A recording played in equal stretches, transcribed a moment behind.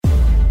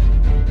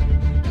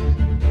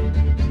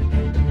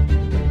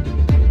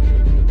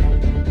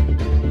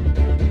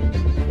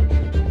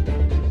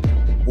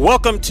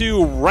Welcome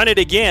to Run It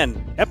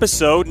Again,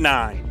 Episode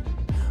 9.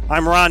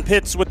 I'm Ron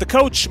Pitts with the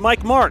coach,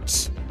 Mike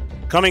Martz.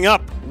 Coming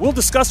up, we'll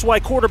discuss why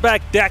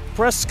quarterback Dak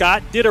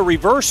Prescott did a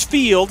reverse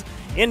field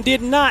and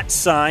did not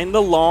sign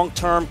the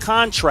long-term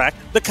contract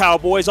the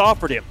Cowboys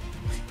offered him,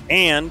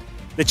 and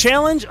the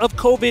challenge of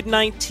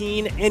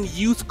COVID-19 and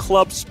youth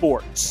club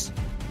sports.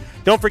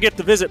 Don't forget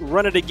to visit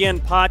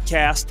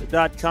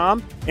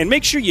runitagainpodcast.com and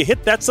make sure you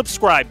hit that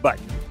subscribe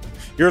button.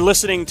 You're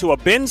listening to a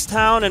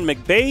Benstown and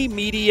McVay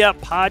Media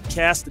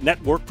Podcast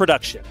Network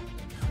production.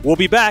 We'll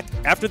be back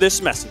after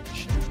this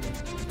message.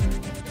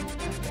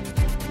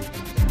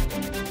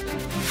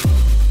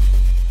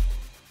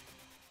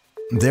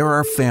 There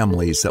are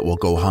families that will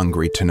go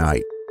hungry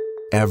tonight.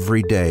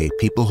 Every day,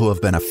 people who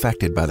have been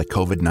affected by the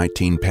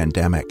COVID-19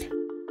 pandemic.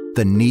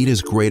 The need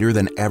is greater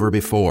than ever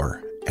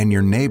before, and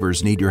your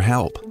neighbors need your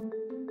help.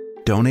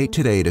 Donate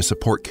today to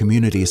support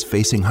communities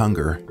facing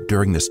hunger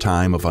during this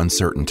time of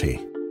uncertainty.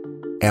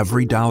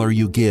 Every dollar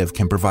you give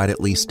can provide at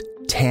least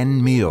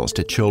 10 meals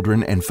to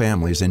children and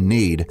families in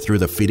need through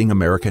the Feeding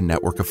America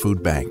network of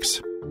food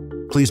banks.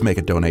 Please make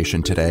a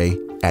donation today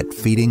at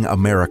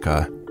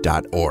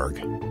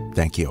feedingamerica.org.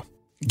 Thank you.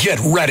 Get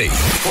ready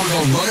for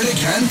the Run It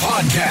Again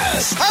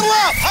podcast. Huddle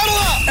up, huddle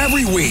up.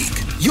 Every week,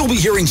 you'll be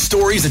hearing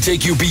stories that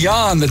take you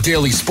beyond the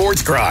daily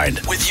sports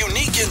grind with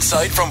unique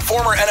insight from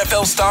former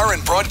NFL star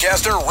and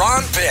broadcaster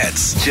Ron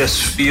Pitts.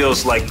 Just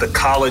feels like the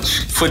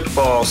college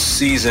football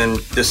season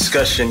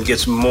discussion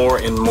gets more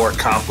and more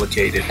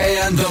complicated.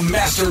 And the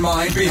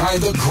mastermind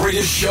behind the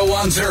greatest show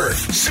on turf,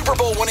 Super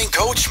Bowl winning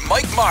coach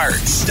Mike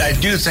Martz. I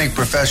do think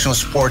professional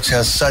sports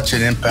has such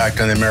an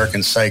impact on the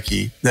American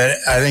psyche that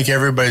I think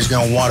everybody's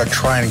going to want to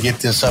try and get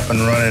this up and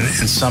running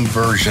in some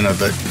version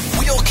of it.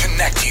 We'll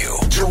connect you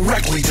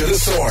directly to the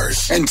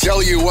source and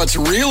tell you what's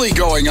really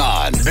going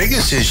on. The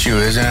biggest issue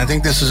is, and I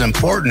think this is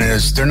important,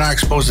 is they're not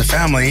exposed to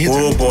family either.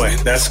 Oh boy,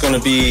 that's going to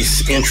be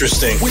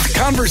interesting. With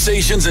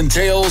conversations and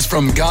tales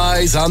from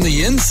guys on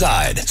the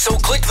inside. So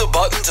click the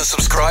button to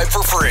subscribe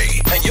for free,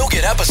 and you'll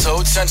get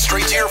episodes sent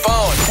straight to your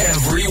phone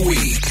every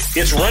week.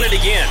 It's Run It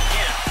Again.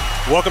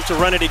 Welcome to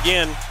Run It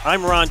Again.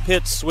 I'm Ron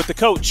Pitts with the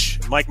coach,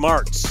 Mike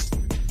Martz.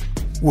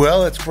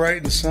 Well, it's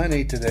bright and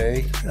sunny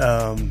today.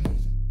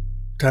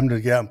 Time to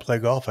get out and play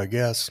golf, I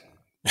guess.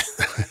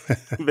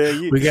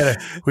 Man, we got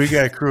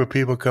a crew of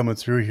people coming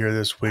through here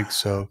this week,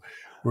 so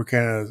we're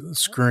kind of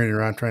scurrying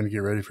around trying to get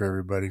ready for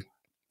everybody.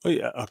 Oh,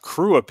 yeah, a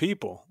crew of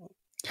people.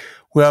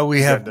 Well,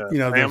 we have their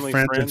their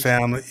friends and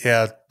family.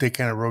 Yeah, they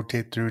kind of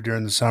rotate through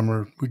during the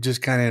summer. We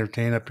just kind of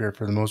entertain up here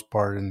for the most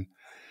part, and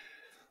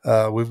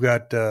we've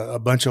got a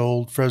bunch of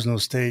old Fresno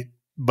State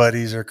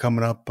buddies are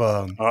coming up.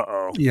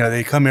 Yeah,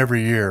 they come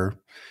every year.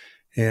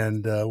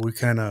 And we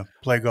kind of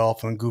play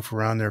golf and goof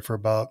around there for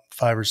about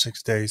 5 or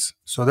 6 days.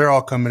 So they're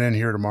all coming in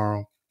here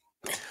tomorrow.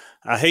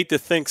 I hate to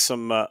think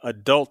some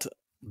adult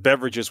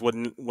beverages would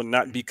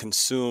not be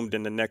consumed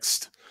in the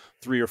next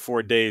 3 or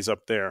 4 days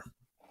up there.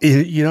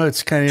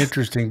 It's kind of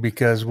interesting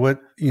because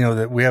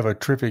that we have a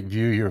terrific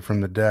view here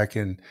from the deck.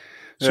 And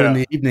so in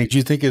the evenings,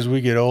 you think as we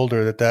get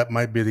older that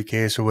might be the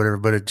case or whatever,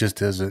 but it just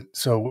isn't.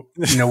 So,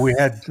 we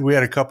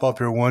had a couple up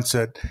here once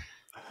that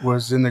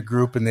was in the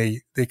group and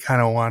they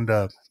kind of wanted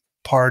to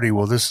party.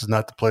 Well, this is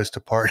not the place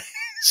to party.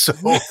 So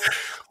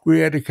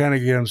we had to kind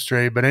of get them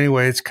straight. But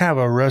anyway, it's kind of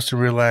a rest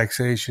and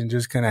relaxation,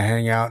 just kind of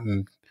hang out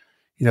and,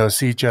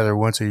 see each other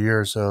once a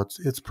year. So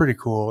it's pretty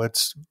cool.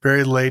 It's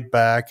very laid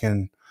back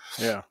and,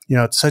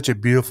 it's such a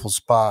beautiful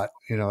spot.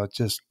 It's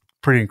just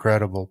pretty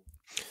incredible.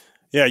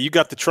 Yeah. You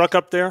got the truck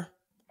up there?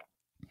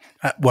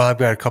 Well, I've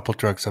got a couple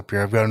trucks up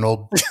here. I've got an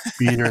old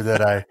beater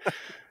that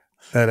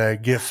I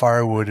get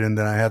firewood in.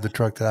 Then I have the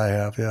truck that I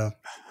have. Yeah.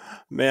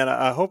 Man,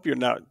 I hope you're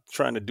not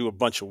trying to do a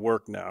bunch of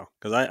work now,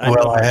 because I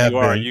know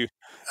how you are.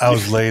 I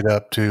was laid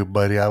up too,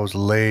 buddy. I was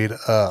laid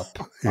up.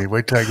 Hey,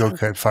 wait till I go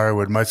cut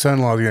firewood. My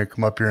son-in-law is going to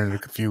come up here in a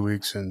few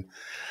weeks, and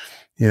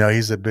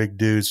he's a big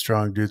dude,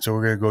 strong dude. So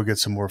we're going to go get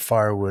some more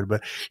firewood.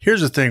 But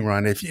here's the thing,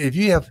 Ron. If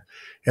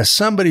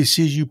somebody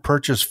sees you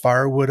purchase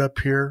firewood up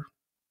here,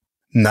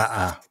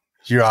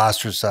 you're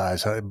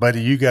ostracized,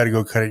 buddy. You got to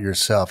go cut it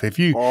yourself. If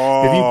you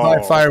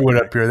buy firewood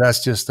up here,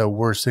 that's just the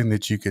worst thing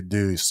that you could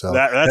do. So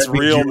that's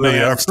real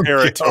man's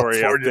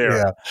territory up there.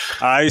 Yeah.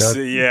 I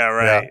see. Yeah,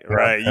 right,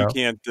 right. Yeah.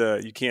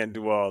 You can't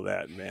do all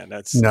that, man.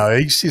 That's no.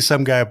 You see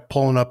some guy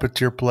pulling up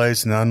at your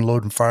place and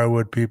unloading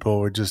firewood.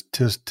 People are just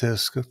tisk.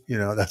 That's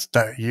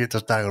not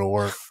going to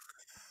work.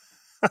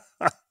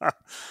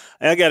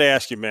 I got to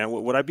ask you, man.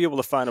 Would I be able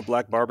to find a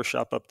black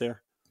barbershop up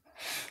there?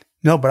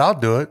 No, but I'll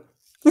do it.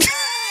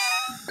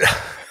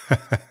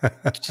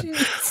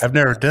 I've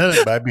never done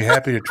it, but I'd be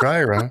happy to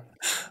try, Ron.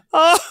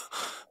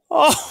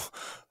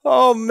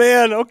 Oh,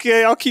 man.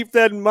 Okay, I'll keep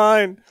that in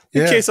mind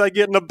in case I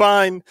get in a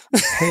bind.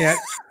 Hey,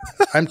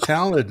 I'm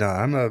talented now.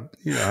 I'm a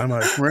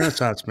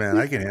Renaissance man.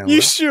 I can handle it.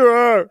 You sure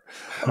are.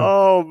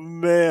 Oh,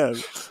 man.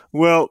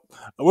 Well,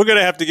 we're going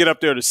to have to get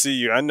up there to see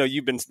you. I know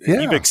you've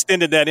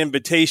extended that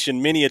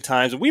invitation many a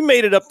times. We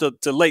made it up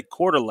to Lake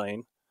Coeur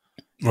d'Alene.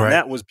 And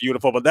that was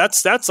beautiful, but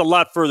that's a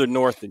lot further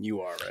north than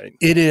you are, right?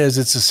 It is.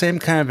 It's the same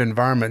kind of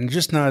environment and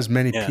just not as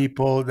many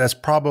people. That's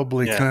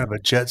probably kind of a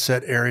jet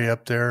set area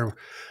up there.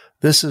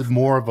 This is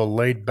more of a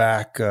laid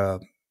back,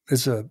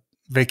 it's a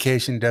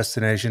vacation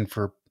destination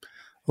for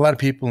a lot of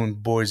people in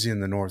Boise in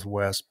the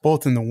Northwest,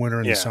 both in the winter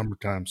and the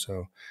summertime.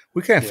 So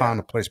we kind of found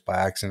a place by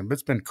accident, but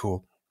it's been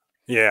cool.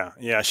 Yeah.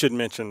 I should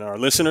mention our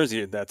listeners,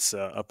 that's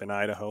up in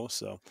Idaho.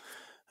 So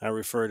I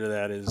refer to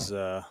that as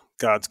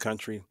God's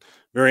country.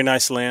 Very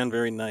nice land,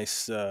 very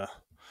nice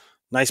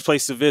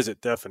place to visit,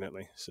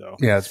 definitely. So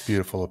yeah, it's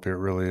beautiful up here. It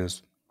really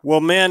is.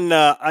 Well, man,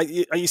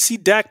 you see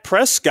Dak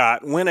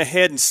Prescott went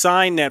ahead and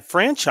signed that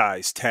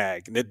franchise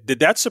tag. Did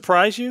that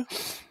surprise you?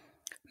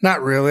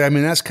 Not really. I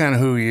mean, that's kind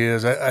of who he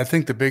is. I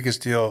think the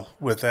biggest deal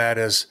with that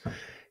is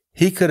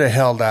he could have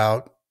held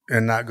out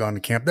and not gone to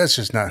camp. That's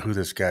just not who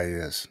this guy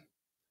is.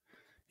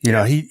 You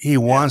know, he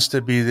wants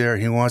to be there.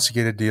 He wants to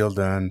get a deal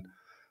done.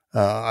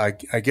 I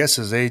guess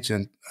his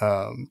agent,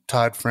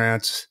 Todd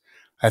France,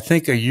 I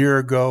think a year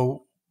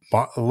ago,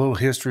 a little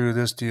history of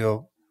this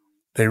deal,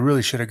 they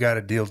really should have got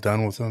a deal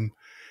done with him.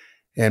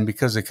 And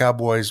because the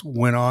Cowboys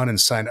went on and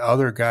signed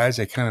other guys,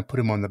 they kind of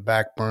put him on the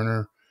back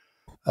burner,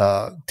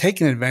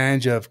 taking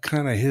advantage of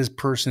kind of his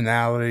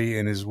personality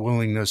and his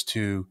willingness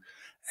to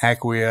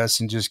acquiesce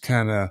and just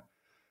kind of,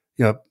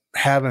 you know,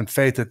 having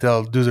faith that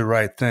they'll do the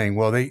right thing.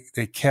 Well, they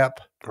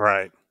kept,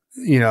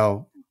 you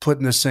know,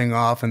 putting this thing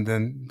off, and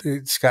then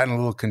it's gotten a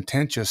little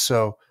contentious.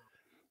 So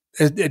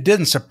it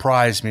didn't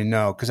surprise me,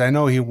 no, because I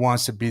know he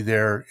wants to be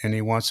there and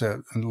he wants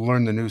to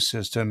learn the new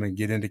system and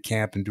get into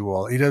camp and do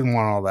all. He doesn't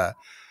want all that.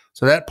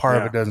 So that part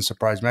of it doesn't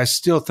surprise me. I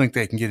still think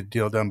they can get a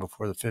deal done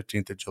before the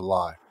 15th of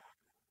July.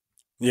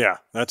 Yeah,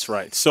 that's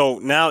right. So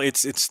now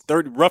it's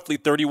roughly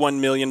 $31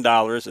 million.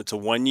 It's a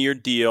 1-year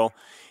deal.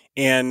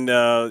 And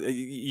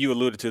you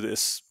alluded to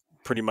this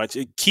pretty much.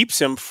 It keeps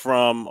him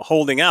from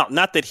holding out.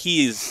 Not that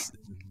he is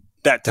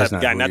that type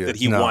of guy, not that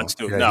he wants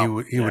to. Yeah, no,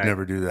 he would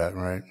never do that,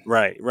 right?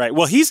 Right.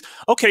 Well, he's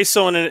okay.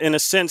 So in a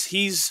sense,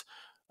 he's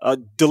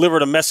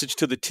delivered a message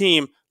to the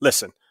team.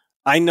 Listen,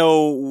 I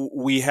know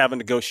we have a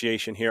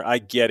negotiation here. I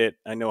get it.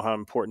 I know how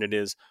important it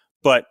is,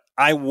 but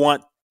I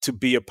want to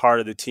be a part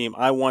of the team.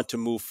 I want to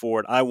move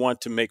forward. I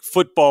want to make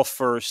football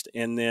first,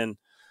 and then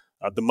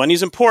the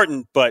money's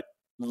important, but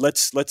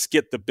let's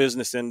get the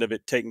business end of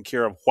it taken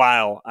care of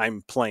while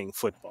I'm playing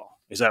football.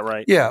 Is that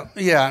right? Yeah,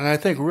 and I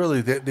think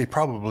really they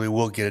probably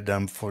will get it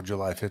done before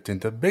July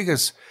 15th. The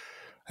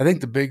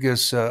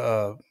biggest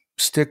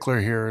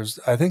stickler here is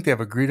I think they have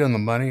agreed on the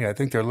money. I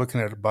think they're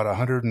looking at about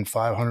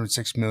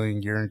 106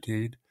 million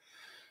guaranteed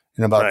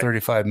and about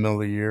 35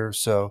 mil a year.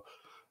 So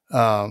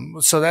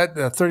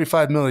that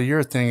 35 mil a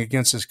year thing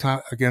against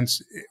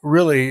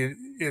really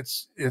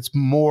it's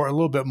more, a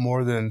little bit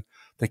more than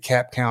the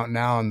cap count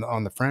now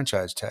on the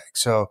franchise tag.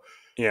 So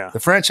the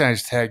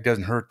franchise tag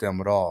doesn't hurt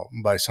them at all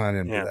by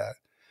signing into that.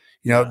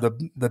 You know,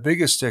 the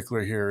biggest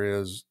stickler here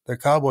is the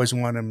Cowboys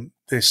want him.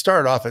 They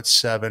started off at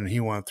 7. He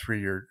wanted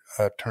 3-year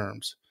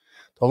terms.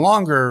 The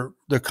longer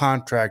the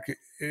contract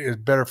is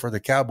better for the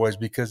Cowboys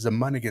because the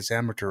money gets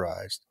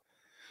amortized.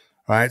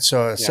 Right.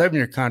 So a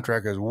 7-year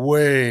contract is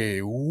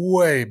way,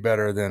 way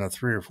better than a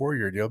 3 or 4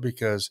 year deal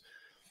because,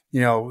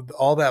 you know,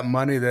 all that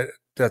money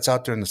that's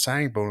out there in the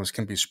signing bonus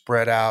can be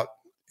spread out.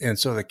 And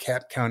so the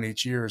cap count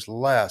each year is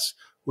less,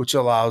 which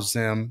allows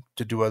them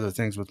to do other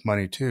things with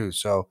money too.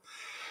 So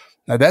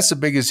now that's the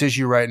biggest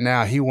issue right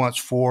now. He wants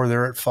 4.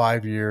 They're at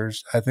 5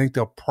 years. I think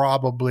they'll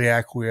probably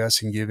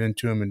acquiesce and give in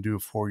to him and do a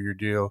 4-year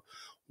deal.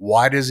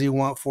 Why does he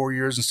want 4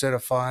 years instead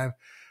of 5?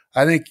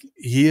 I think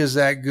he is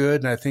that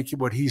good. And I think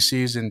what he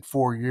sees in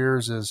 4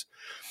 years is,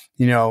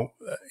 you know,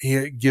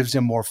 he gives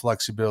him more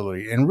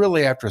flexibility. And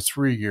really after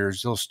 3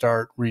 years, he'll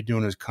start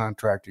redoing his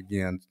contract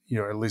again, you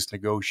know, at least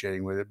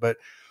negotiating with it. But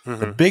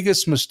the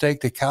biggest mistake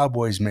the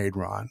Cowboys made,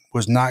 Ron,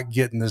 was not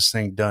getting this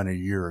thing done a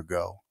year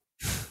ago.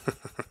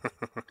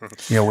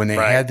 You know, when they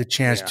had the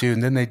chance to,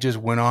 and then they just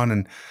went on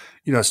and,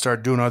 you know,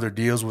 started doing other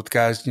deals with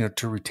guys, you know,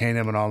 to retain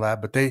him and all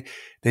that. But they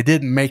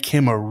didn't make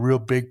him a real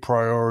big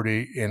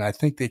priority. And I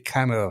think they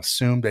kind of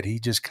assumed that he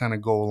just kind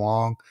of go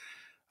along.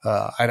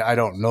 I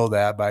don't know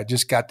that, but I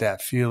just got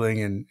that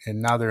feeling.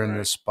 And now they're in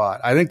this spot.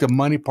 I think the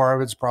money part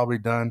of it's probably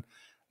done.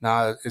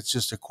 Now it's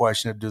just a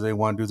question of, do they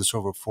want to do this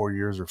over 4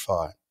 years or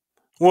 5?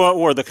 Well,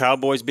 were the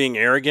Cowboys being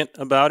arrogant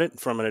about it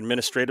from an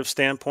administrative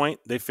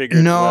standpoint? They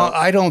figured. No,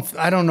 I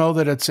don't know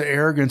that it's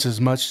arrogance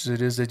as much as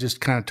it is. They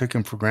just kind of took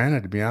him for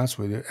granted, to be honest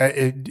with you.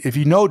 If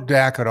you know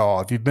Dak at all,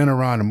 if you've been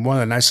around him, one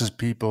of the nicest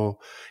people,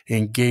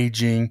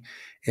 engaging,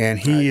 and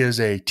he is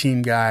a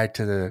team guy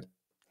to the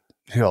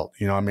hilt.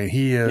 You know, I mean,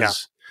 he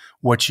is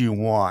what you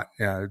want.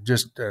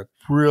 Just a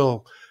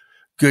real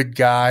good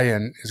guy,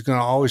 and is going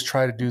to always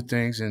try to do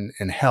things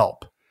and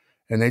help.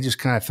 And they just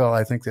kind of felt,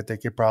 I think, that they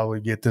could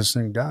probably get this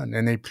thing done.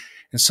 And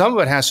some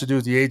of it has to do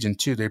with the agent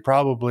too. They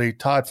probably,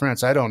 Todd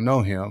France, I don't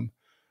know him,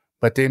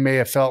 but they may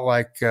have felt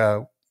like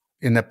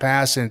in the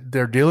past, and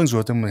their dealings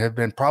with him have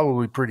been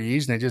probably pretty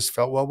easy. And they just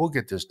felt, well, we'll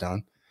get this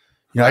done.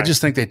 You know, I just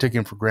think they took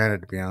him for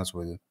granted, to be honest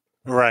with you.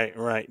 Right,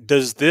 right.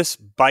 Does this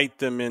bite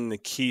them in the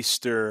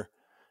keister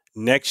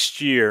next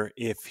year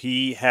if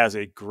he has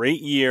a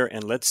great year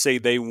and let's say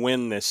they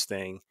win this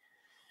thing?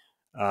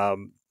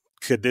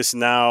 Could this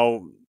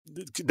now?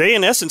 They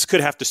in essence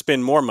could have to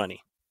spend more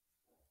money.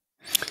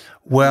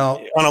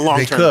 Well, on a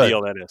long-term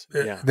deal, that is.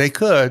 Yeah, they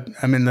could.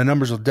 I mean, the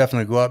numbers will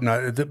definitely go up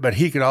now, but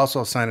he could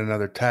also sign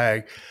another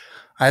tag.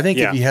 I think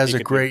if he has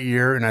a great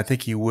year, and I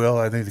think he will,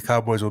 I think the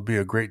Cowboys will be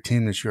a great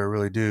team this year. I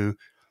really do.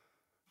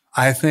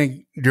 I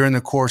think during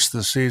the course of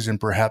the season,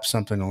 perhaps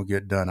something will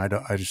get done.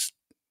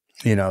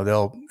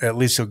 They'll at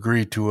least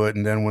agree to it,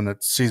 and then when the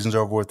season's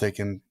over with, they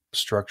can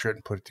structure it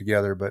and put it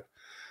together. But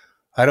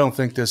I don't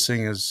think this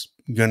thing is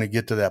going to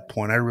get to that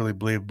point. I really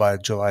believe by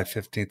July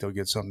 15th they'll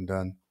get something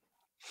done.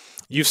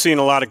 You've seen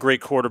a lot of great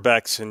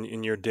quarterbacks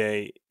in your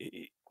day.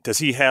 Does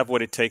he have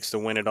what it takes to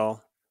win it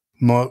all?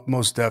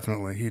 Most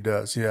definitely, he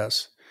does.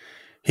 Yes,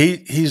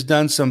 he's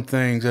done some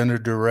things under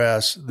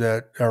duress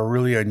that are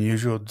really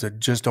unusual that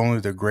just only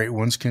the great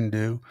ones can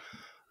do.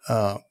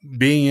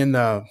 Being in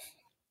the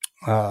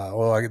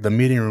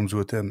meeting rooms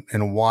with him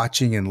and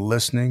watching and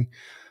listening.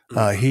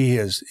 He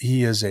is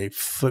a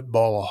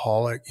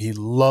footballaholic. He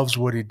loves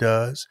what he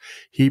does.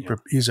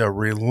 He's a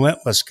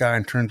relentless guy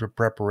in terms of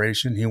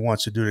preparation. He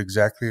wants to do it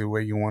exactly the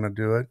way you want to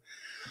do it.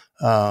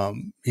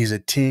 He's a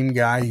team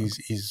guy. He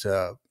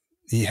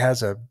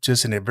has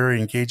just a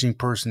very engaging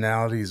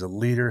personality. He's a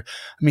leader.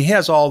 I mean, he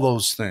has all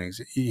those things.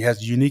 He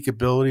has unique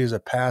ability as a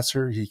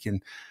passer. He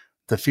can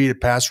defeat a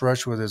pass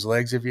rush with his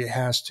legs if he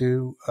has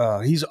to.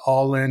 He's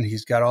all in.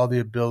 He's got all the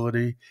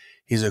ability.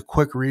 He's a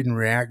quick read and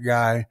react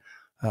guy.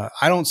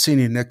 I don't see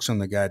any nicks on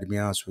the guy, to be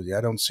honest with you.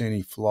 I don't see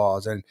any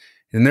flaws. And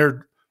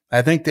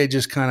I think they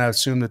just kind of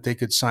assumed that they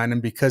could sign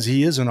him because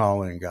he is an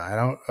all-in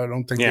guy. I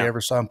don't think they ever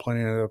saw him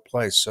playing in another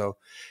place. So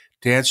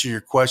to answer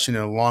your question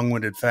in a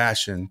long-winded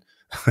fashion,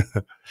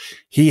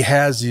 he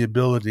has the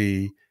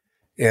ability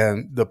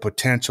and the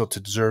potential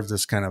to deserve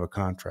this kind of a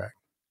contract.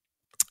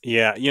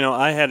 Yeah,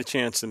 I had a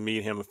chance to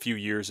meet him a few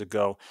years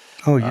ago.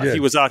 Oh, you did? He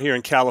was out here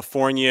in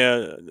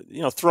California,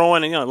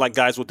 throwing, like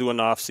guys will do in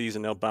the off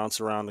season. They'll bounce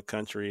around the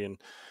country and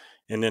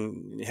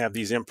then have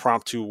these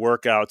impromptu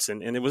workouts.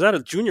 And it was at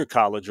a junior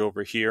college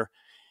over here.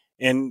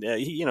 And,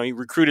 he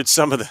recruited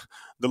some of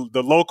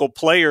the local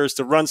players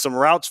to run some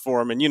routes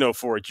for him. And,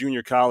 for a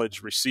junior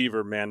college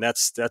receiver, man,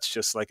 that's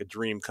just like a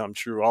dream come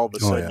true. All of a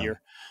sudden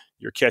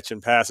you're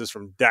catching passes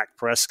from Dak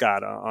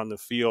Prescott on the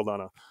field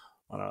on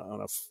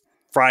a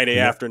Friday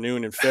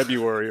afternoon in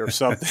February or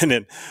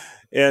something.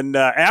 And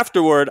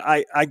afterward,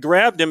 I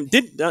grabbed him.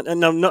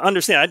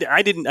 Understand?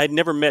 I'd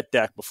never met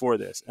Dak before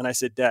this. And I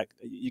said, Dak,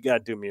 you got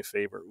to do me a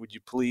favor. Would you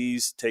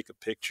please take a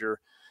picture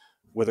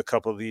with a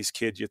couple of these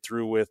kids you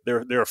threw with?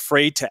 They're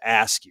afraid to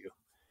ask you,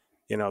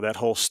 that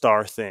whole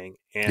star thing.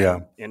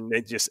 And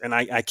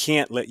I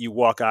can't let you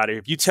walk out of here.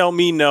 If you tell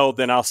me no,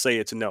 then I'll say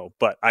it's no,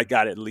 but I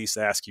got to at least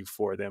ask you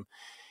for them.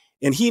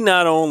 And he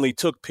not only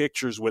took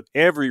pictures with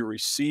every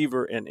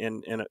receiver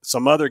and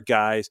some other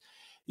guys,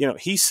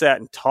 he sat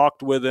and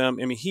talked with them.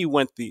 I mean, he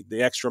went the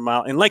extra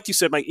mile. And like you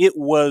said, Mike, it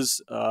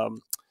was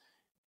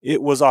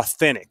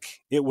authentic.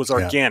 It was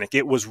organic.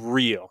 It was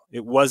real.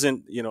 It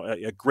wasn't,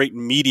 a great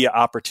media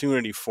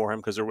opportunity for him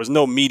because there was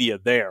no media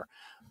there.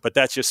 But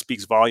that just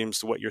speaks volumes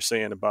to what you're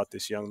saying about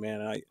this young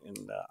man.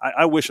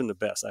 I wish him the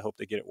best. I hope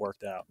they get it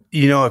worked out.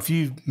 If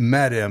you've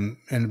met him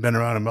and been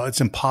around him,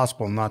 it's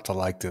impossible not to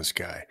like this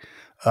guy.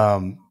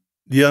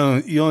 The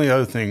only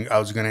other thing I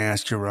was going to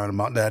ask you around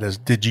about that is,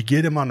 did you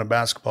get him on the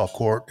basketball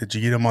court? Did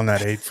you get him on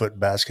that 8-foot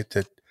basket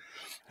that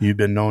you've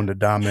been known to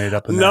dominate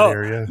up in that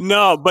area?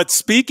 No, but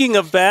speaking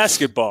of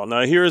basketball,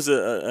 now here's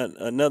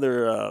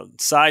another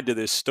side to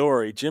this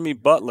story. Jimmy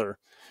Butler,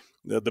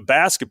 the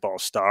basketball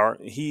star,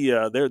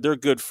 they're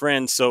good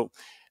friends. So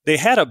they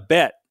had a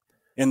bet,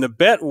 and the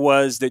bet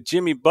was that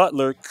Jimmy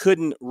Butler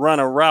couldn't run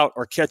a route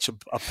or catch a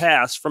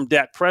pass from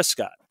Dak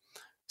Prescott.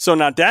 So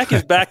now Dak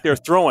is back there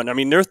throwing. I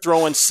mean, they're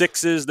throwing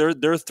sixes. They're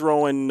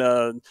throwing.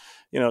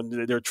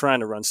 They're trying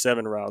to run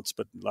 7 routes,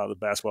 but a lot of the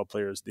basketball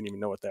players didn't even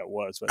know what that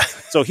was. But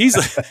so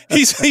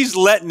he's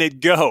letting it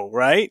go,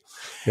 right?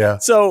 Yeah.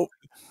 So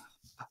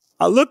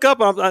I look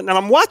up and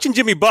I'm watching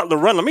Jimmy Butler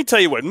run. Let me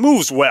tell you what,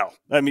 moves well.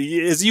 I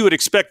mean, as you would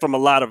expect from a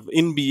lot of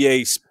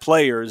NBA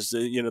players,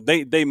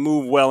 they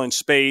move well in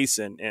space,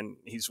 and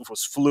he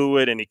was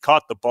fluid and he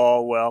caught the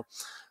ball well.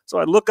 So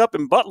I look up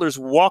and Butler's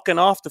walking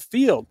off the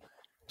field,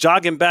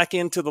 jogging back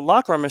into the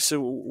locker room. I said,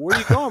 where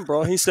are you going,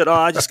 bro? He said,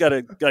 I just got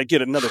to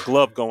get another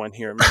glove going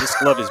here. Man, this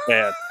glove is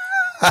bad.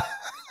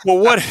 Well,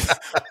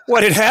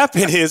 what had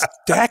happened is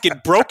Dak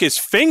had broke his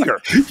finger.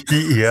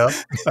 Yeah.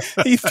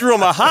 He threw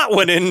him a hot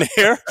one in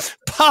there,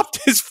 popped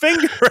his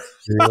finger.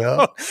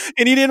 Yeah.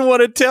 And he didn't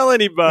want to tell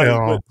anybody.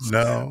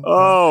 No.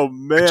 Oh,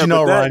 man.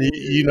 But Ron,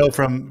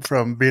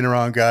 from being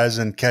around guys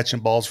and catching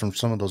balls from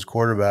some of those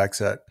quarterbacks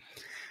that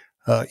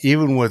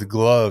even with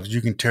gloves,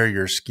 you can tear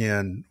your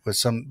skin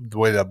with the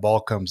way that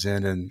ball comes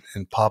in and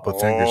pop a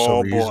finger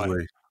so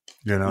easily.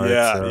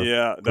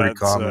 Yeah, pretty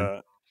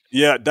common.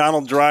 Yeah,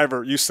 Donald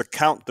Driver used to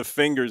count the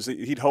fingers.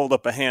 He'd hold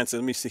up a hand and say,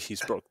 let me see, he's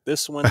broke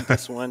this one,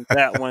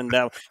 that one.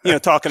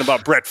 Talking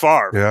about Brett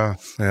Favre. Yeah.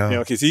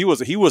 Because he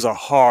was a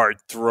hard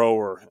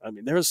thrower. I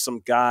mean, there's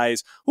some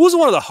guys. Who was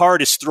one of the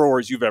hardest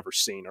throwers you've ever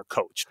seen or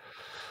coached?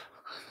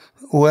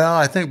 Well,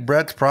 I think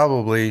Brett's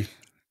probably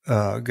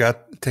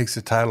takes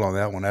the title on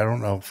that one. I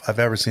don't know if I've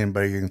ever seen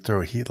anybody who can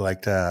throw a heat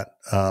like that.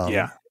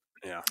 Yeah.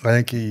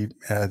 I think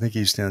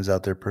he stands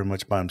out there pretty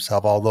much by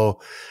himself.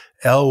 Although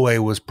Elway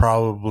was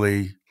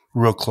probably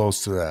real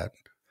close to that.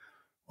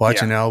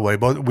 Watching Elway,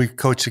 both we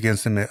coached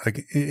against him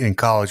in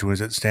college when he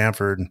was at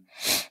Stanford.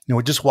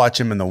 And, just watch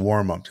him in the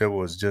warm-ups. It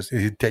was just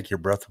he'd take your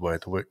breath away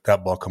the way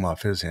that ball come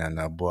off his hand.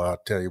 Now, boy,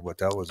 I'll tell you what,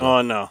 that was.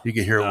 Oh no, you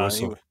could hear a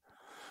whistle.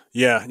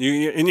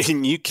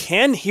 You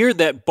can hear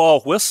that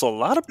ball whistle. A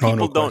lot of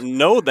people don't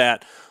know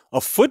that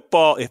a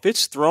football, if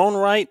it's thrown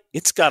right,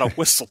 it's got a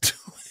whistle to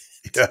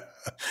it. Yeah,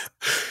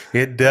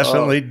 it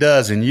definitely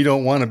does, and you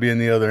don't want to be in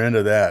the other end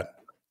of that.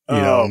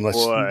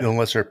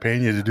 Unless they're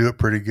paying you to do it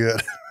pretty good.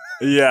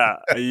 Yeah,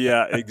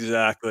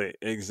 exactly.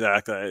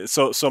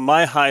 So one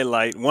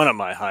of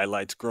my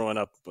highlights growing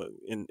up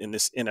in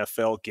this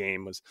NFL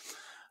game was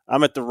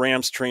I'm at the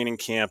Rams training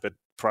camp at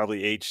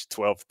probably age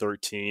 12,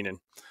 13, and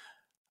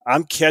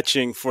I'm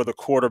catching for the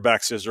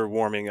quarterbacks as they're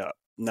warming up.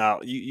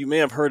 Now, you may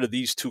have heard of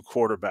these two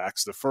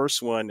quarterbacks. The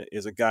first one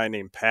is a guy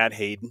named Pat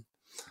Hayden,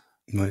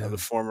 the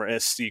former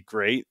SC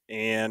great,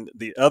 and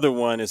the other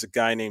one is a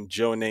guy named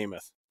Joe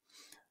Namath.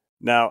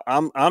 Now,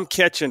 I'm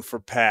catching for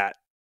Pat,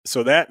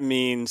 so that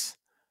means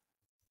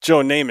Joe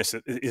Namath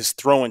is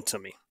throwing to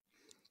me.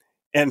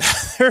 And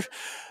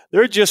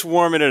they're just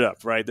warming it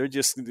up, right? They're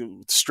just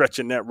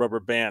stretching that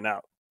rubber band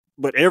out.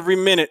 But every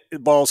minute, the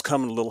ball's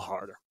coming a little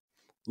harder.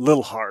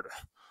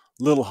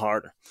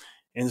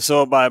 And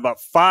so by about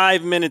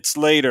 5 minutes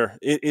later,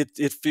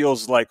 it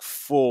feels like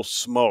full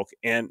smoke.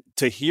 And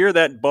to hear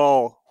that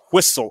ball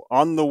whistle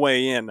on the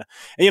way in,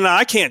 and,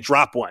 I can't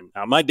drop one.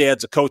 Now, my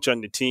dad's a coach on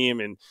the team,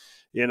 and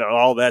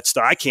all that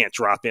stuff. I can't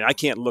drop in. I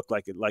can't look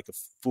like a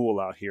fool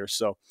out here.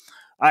 So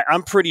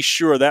I'm pretty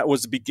sure that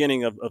was the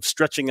beginning of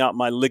stretching out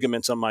my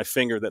ligaments on my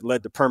finger that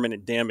led to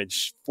permanent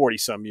damage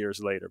 40-some years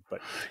later.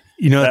 But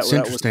it's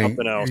interesting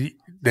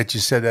that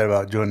you said that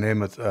about Joe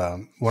Namath.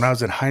 When I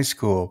was in high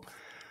school,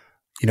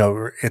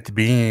 at the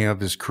beginning of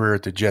his career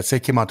at the Jets,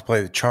 they came out to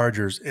play the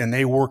Chargers, and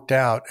they worked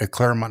out at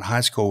Claremont High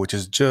School, which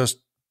is just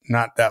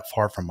not that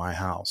far from my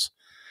house.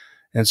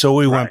 And so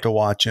we went to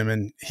watch him,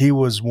 and he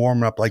was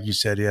warming up, like you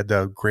said. He had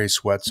the gray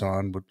sweats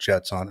on with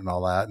Jets on and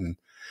all that. And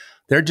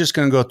they're just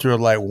going to go through a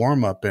light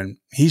warm-up, and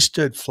he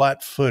stood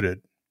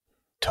flat-footed,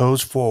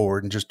 toes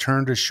forward, and just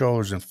turned his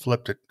shoulders and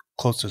flipped it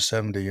close to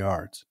 70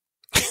 yards.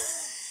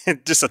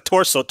 Just a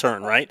torso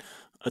turn, right?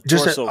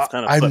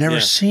 I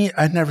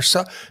never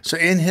saw. So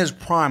in his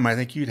prime, I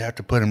think you'd have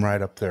to put him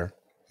right up there.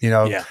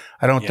 I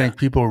don't think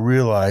people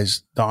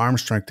realize the arm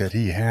strength that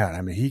he had.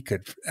 I mean, he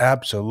could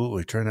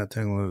absolutely turn that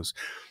thing loose.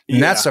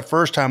 And that's the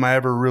first time I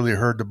ever really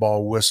heard the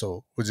ball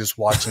whistle, was just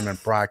watching him in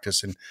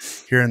practice, and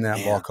hearing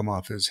that ball come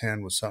off his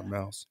hand was something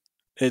else.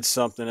 It's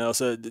something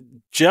else.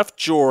 Jeff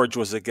George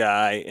was a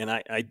guy, and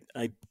I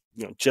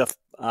Jeff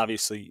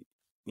obviously,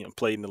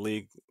 played in the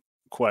league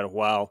quite a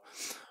while.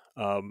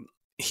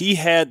 He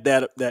had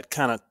that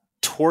kind of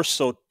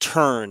torso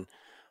turn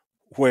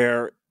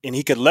and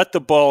he could let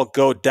the ball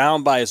go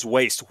down by his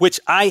waist,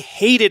 which I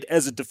hated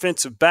as a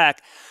defensive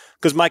back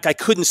because, Mike, I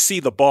couldn't see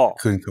the ball.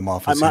 Couldn't come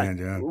off his hand,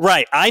 yeah.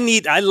 Right. I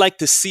like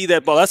to see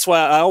that ball. That's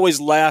why I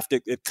always laughed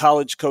at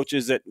college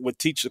coaches that would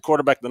teach the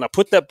quarterback, then I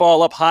put that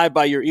ball up high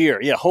by your ear.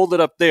 Yeah, hold it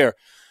up there.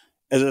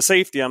 As a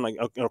safety, I'm like,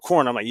 a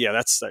corner, I'm like, yeah,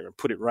 that's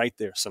put it right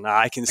there. So now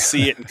I can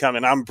see it and come,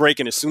 and I'm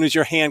breaking. As soon as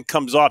your hand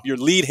comes off, your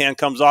lead hand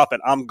comes off,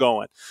 and I'm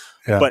going.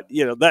 Yeah. But,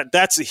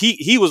 that's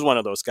he was one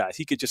of those guys.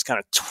 He could just kind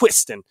of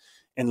twist and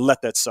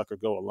let that sucker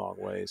go a long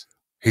ways.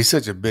 He's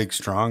such a big,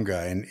 strong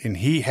guy, and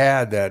he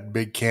had that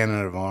big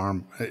cannon of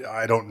arm.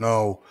 I don't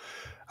know.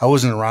 I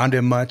wasn't around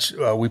him much.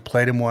 We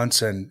played him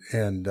once, and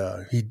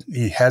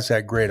he has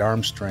that great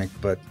arm strength.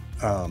 But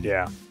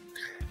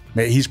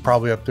he's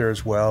probably up there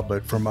as well.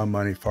 But for my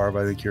money, Favre,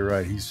 I think you're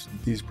right.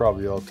 He's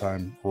probably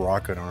all-time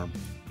rocket arm.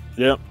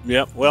 Yep.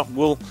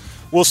 Well,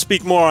 we'll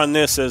speak more on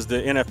this as the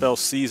NFL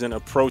season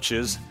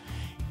approaches.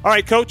 All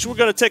right, Coach, we're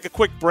going to take a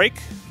quick break.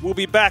 We'll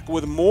be back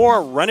with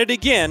more Run It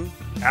Again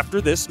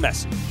after this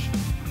message.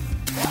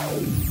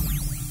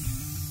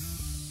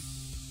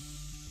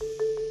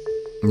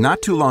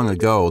 Not too long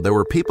ago, there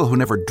were people who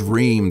never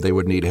dreamed they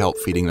would need help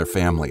feeding their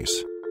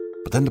families.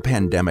 But then the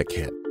pandemic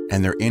hit,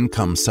 and their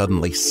income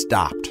suddenly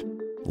stopped,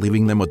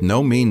 leaving them with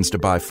no means to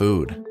buy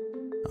food.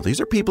 Now, these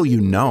are people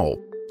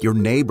your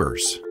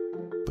neighbors.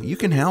 But you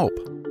can help.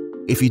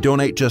 If you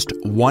donate just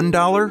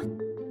 $1,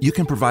 you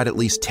can provide at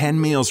least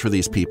 10 meals for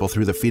these people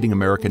through the Feeding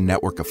America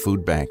network of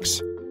food banks.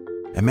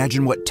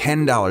 Imagine what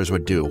 $10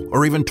 would do,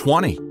 or even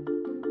 $20.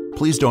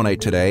 Please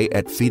donate today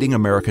at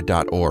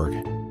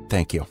feedingamerica.org.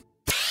 Thank you.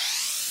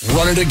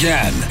 Run It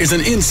Again is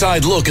an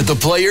inside look at the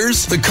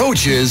players, the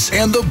coaches,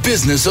 and the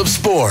business of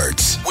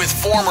sports with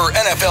former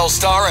NFL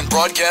star and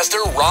broadcaster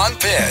Ron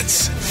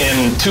Pitts.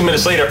 And 2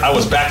 minutes later, I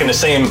was back in the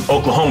same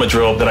Oklahoma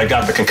drill that I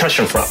got the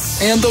concussion from.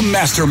 And the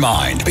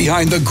mastermind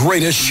behind the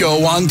greatest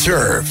show on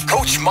turf,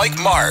 Coach Mike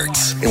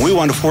Martz. And we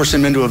want to force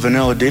him into a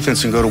vanilla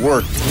defense and go to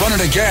work. Run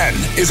It Again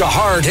is a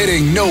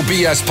hard-hitting, no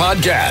BS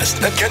podcast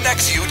that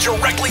connects you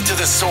directly to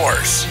the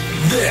source.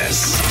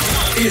 This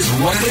is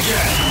Run It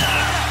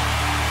Again.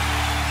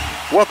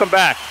 Welcome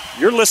back.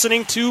 You're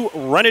listening to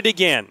Run It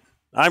Again.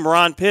 I'm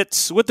Ron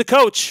Pitts with the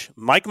coach,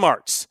 Mike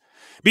Martz.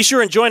 Be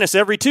sure and join us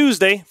every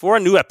Tuesday for a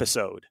new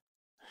episode.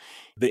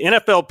 The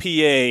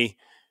NFLPA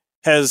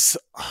has,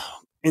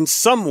 in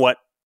somewhat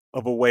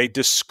of a way,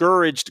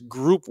 discouraged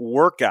group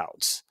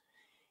workouts.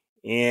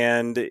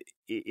 And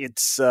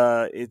it's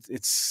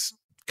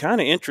kind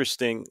of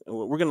interesting.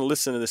 We're going to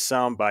listen to this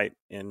soundbite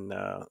and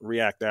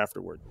react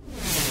afterward.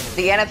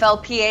 The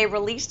NFLPA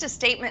released a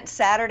statement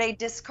Saturday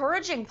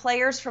discouraging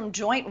players from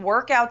joint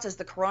workouts as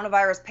the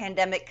coronavirus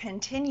pandemic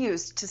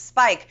continues to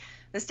spike.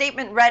 The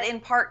statement read in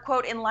part,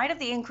 quote, "In light of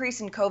the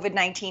increase in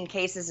COVID-19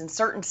 cases in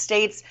certain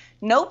states,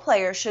 no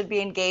player should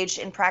be engaged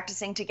in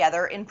practicing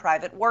together in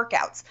private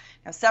workouts."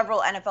 Now,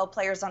 several NFL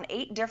players on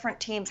 8 different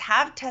teams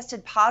have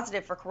tested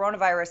positive for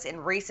coronavirus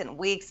in recent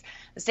weeks.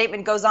 The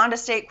statement goes on to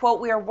state,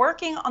 quote, "We are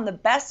working on the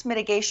best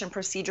mitigation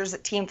procedures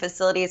at team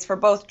facilities for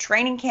both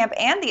training camp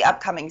and the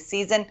upcoming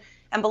season,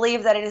 and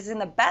believe that it is in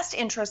the best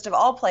interest of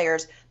all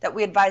players that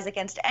we advise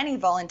against any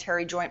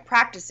voluntary joint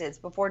practices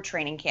before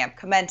training camp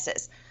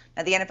commences."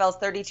 Now, the NFL's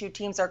 32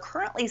 teams are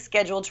currently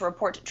scheduled to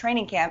report to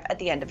training camp at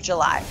the end of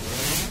July.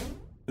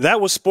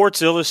 That was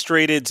Sports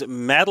Illustrated's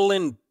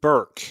Madeline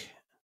Burke.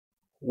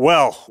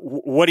 Well,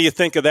 what do you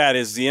think of that?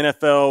 Is the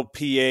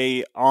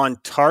NFLPA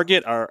on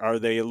target? Are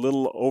they a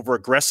little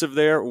over-aggressive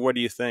there? What do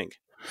you think?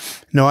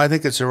 No, I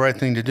think it's the right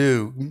thing to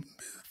do.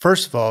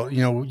 First of all,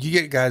 you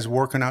get guys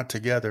working out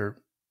together.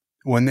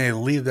 When they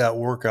leave that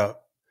workout,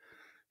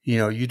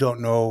 you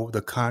don't know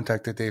the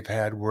contact that they've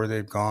had, where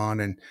they've gone,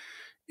 and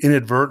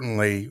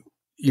inadvertently,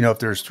 if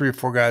there's 3 or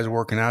 4 guys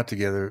working out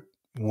together,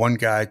 one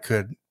guy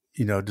could,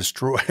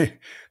 destroy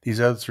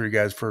these other 3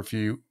 guys for a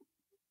few,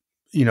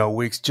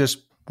 weeks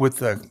just with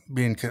the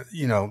being,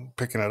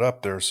 picking it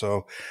up there.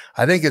 So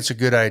I think it's a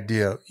good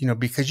idea,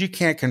 because you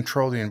can't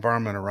control the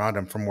environment around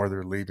them from where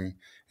they're leaving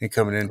and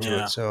coming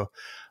into it. So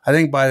I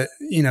think by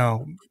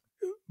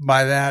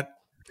that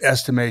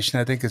estimation,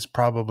 I think it's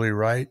probably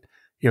right.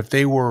 If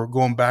they were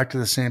going back to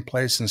the same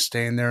place and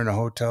staying there in a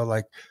hotel,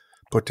 like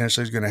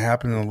potentially is going to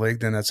happen in the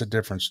league, then that's a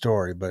different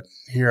story. But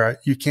here,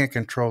 you can't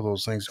control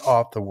those things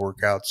off the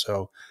workout,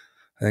 so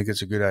I think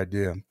it's a good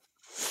idea.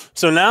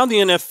 So now the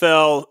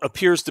NFL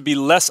appears to be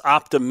less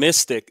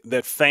optimistic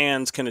that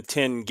fans can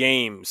attend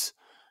games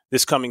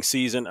this coming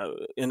season,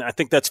 and I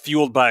think that's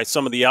fueled by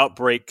some of the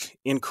outbreak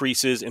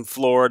increases in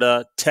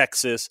Florida,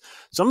 Texas,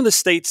 some of the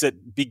states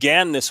that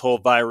began this whole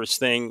virus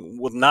thing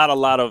with not a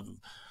lot of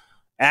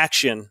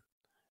action.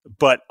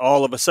 But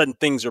all of a sudden,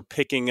 things are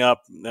picking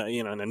up,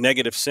 in a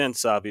negative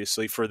sense,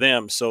 obviously, for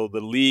them. So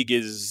the league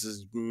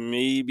is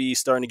maybe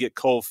starting to get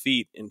cold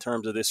feet in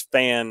terms of this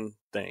fan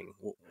thing.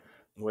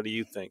 What do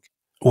you think?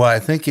 Well, I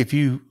think if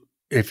you're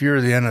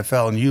the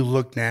NFL and you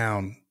look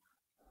down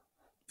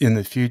in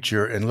the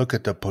future and look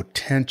at the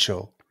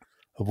potential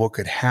of what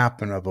could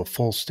happen of a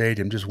full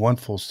stadium, just one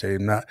full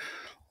stadium, not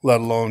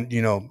let alone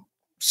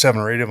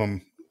 7 or 8 of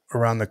them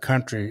around the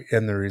country,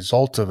 and the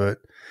result of it,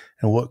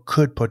 and what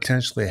could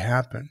potentially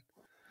happen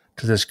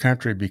to this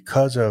country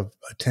because of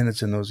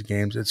attendance in those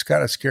games, it's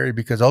kind of scary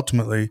because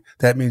ultimately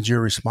that means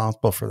you're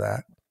responsible for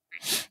that.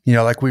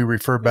 Like we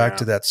refer back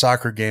to that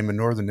soccer game in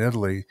northern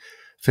Italy,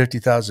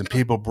 50,000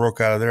 people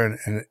broke out of there.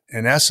 And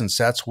in essence,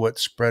 that's what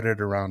spread it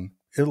around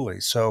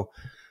Italy. So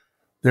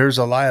there's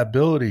a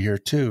liability here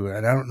too.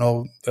 And I don't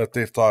know that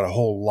they've thought a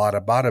whole lot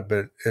about it,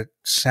 but it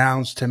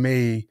sounds to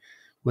me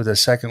with a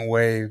second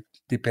wave,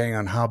 depending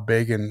on how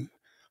big and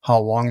how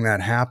long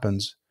that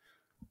happens,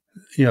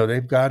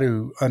 they've got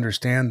to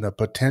understand the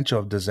potential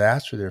of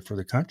disaster there for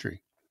the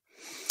country.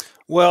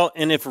 Well,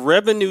 and if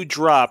revenue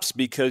drops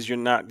because you're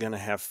not going to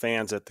have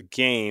fans at the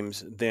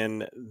games,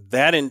 then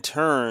that in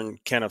turn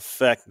can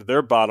affect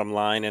their bottom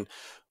line. And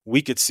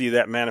we could see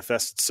that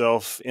manifest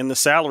itself in the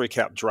salary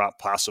cap drop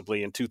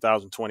possibly in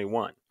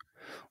 2021.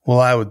 Well,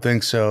 I would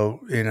think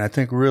so. And I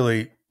think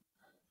really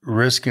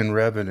risk and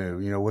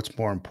revenue, what's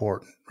more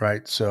important,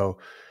 right? So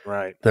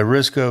the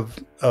risk of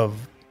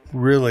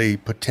really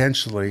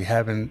potentially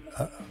having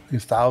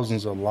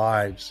thousands of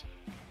lives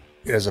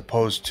as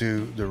opposed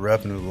to the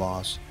revenue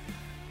loss.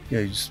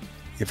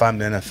 If I'm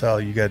the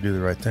NFL, you got to do the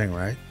right thing,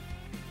 right?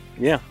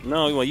 Yeah,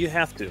 no, well, you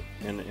have to,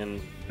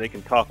 and they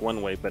can talk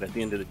one way, but at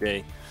the end of the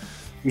day,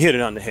 you hit it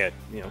on the head.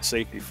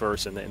 Safety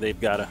first, and they've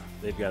got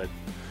to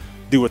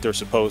do what they're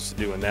supposed to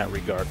do in that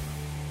regard.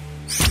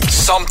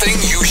 Something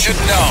you should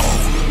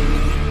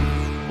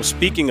know. Well,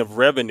 speaking of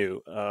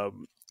revenue,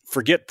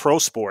 forget pro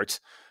sports.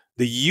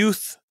 The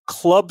youth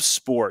club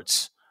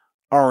sports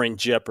are in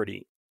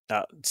jeopardy.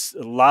 It's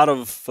a lot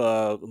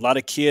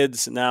of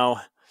kids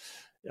now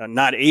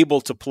not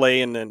able to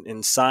play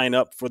and sign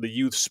up for the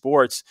youth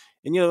sports.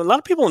 And, a lot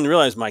of people don't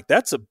realize, Mike,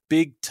 that's a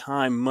big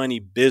time money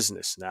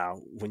business now.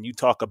 When you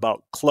talk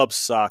about club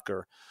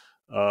soccer,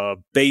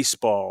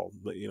 baseball,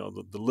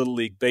 the Little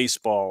League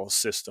baseball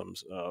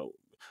systems,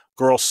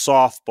 girls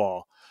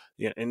softball.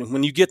 Yeah, and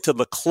when you get to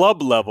the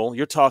club level,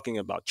 you're talking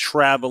about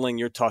traveling,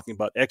 you're talking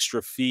about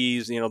extra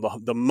fees.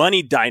 The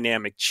money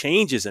dynamic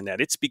changes in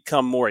that. It's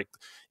become more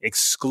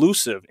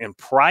exclusive and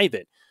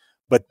private,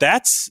 but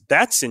that's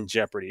in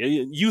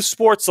jeopardy. Youth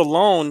sports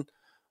alone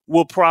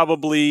will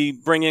probably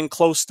bring in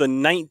close to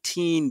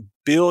 $19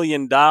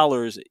 billion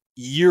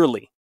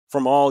yearly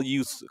from all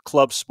youth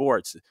club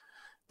sports.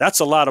 That's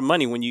a lot of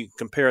money when you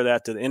compare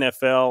that to the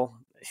NFL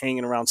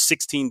hanging around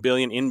 $16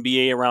 billion,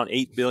 NBA around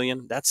 $8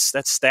 billion. That's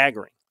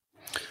staggering.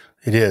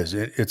 It is.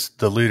 It's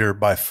the leader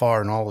by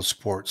far in all the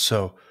sports.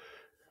 So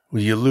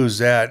when you lose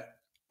that,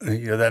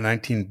 that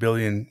 $19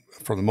 billion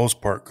for the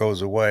most part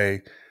goes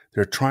away.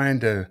 They're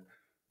trying to,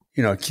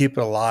 keep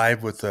it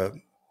alive with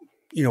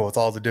with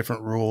all the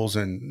different rules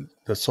and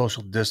the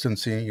social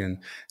distancing and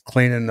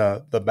cleaning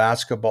the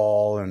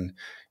basketball and,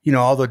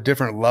 all the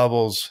different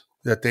levels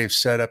that they've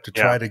set up to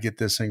try to get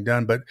this thing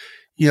done. But,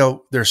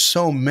 there's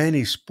so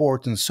many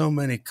sports and so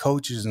many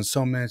coaches and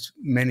so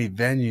many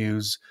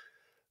venues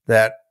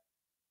that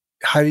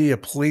how do you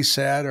police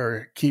that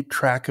or keep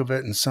track of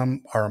it? And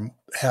some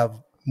have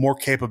more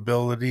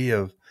capability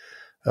of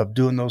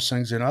doing those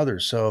things than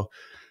others. So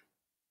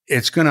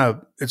it's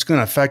gonna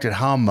affect it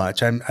how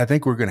much. I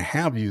think we're gonna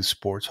have youth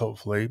sports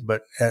hopefully,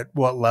 but at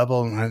what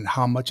level and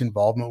how much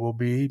involvement will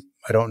be,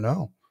 I don't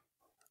know.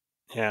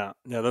 Yeah,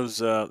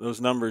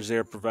 those numbers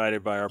there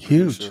provided by our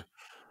Huge producer.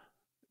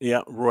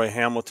 Yeah, Roy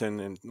Hamilton,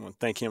 and I want to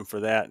thank him for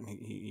that.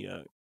 He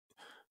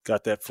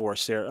got that for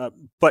us there.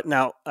 But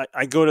now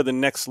I go to the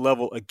next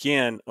level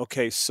again.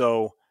 Okay,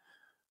 so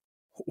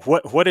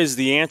what is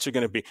the answer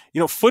going to be?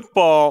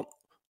 Football,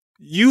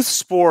 youth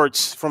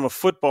sports from a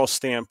football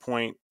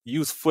standpoint,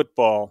 youth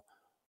football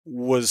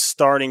was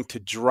starting to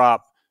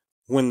drop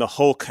when the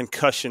whole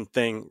concussion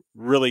thing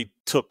really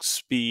took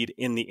speed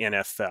in the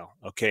NFL.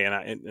 Okay, and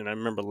I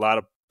remember a lot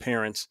of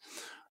parents,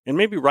 and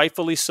maybe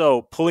rightfully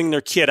so, pulling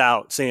their kid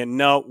out, saying,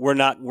 "No, we're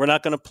not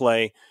going to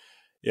play."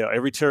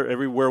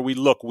 Everywhere we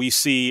look, we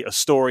see a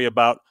story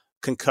about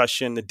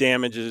concussion, the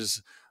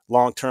damages,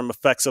 long-term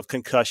effects of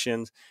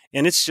concussions,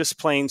 and it's just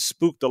plain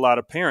spooked a lot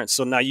of parents.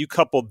 So now you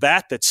couple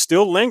that's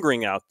still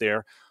lingering out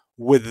there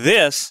with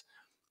this,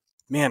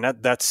 man,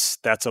 that's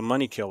a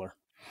money killer.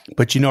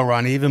 But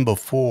Ron, even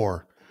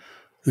before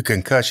the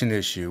concussion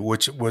issue,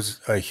 which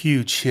was a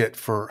huge hit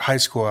for high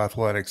school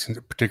athletics, and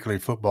particularly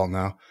football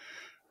now,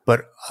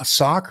 but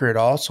soccer had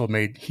also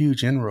made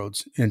huge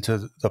inroads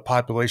into the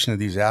population of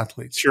these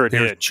athletes. Sure, it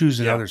They're did.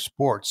 choosing other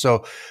sports.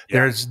 So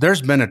there's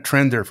been a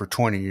trend there for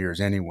 20 years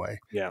anyway.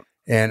 Yeah.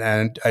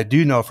 And I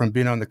do know from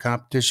being on the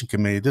competition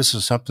committee, this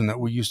is something that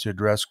we used to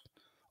address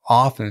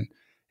often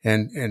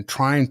and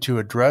trying to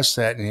address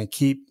that and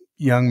keep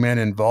young men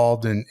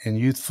involved in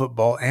youth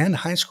football and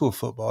high school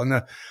football. And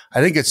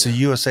I think it's the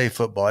USA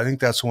football. I think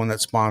that's the one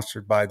that's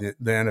sponsored by the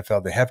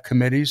NFL. They have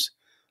committees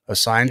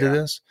assigned to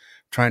this,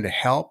 trying to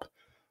help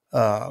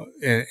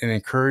and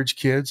encourage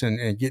kids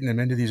and getting them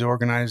into these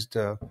organized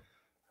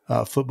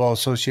football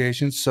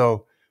associations.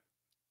 So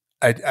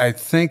I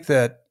think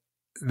that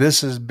this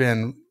has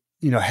been,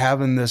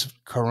 having this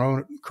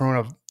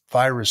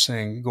coronavirus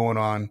thing going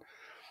on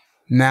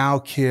now,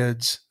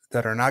 kids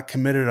that are not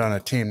committed on a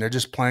team, they're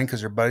just playing because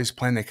their buddies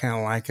playing, they kind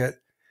of like it.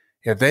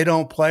 If they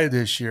don't play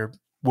this year,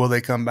 will they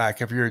come back?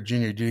 If you're a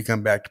junior, do you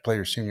come back to play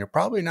your senior?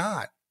 Probably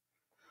not.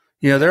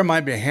 There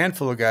might be a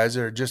handful of guys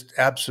that are just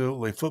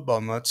absolutely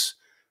football nuts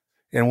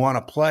and want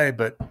to play,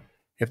 but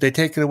if they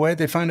take it away,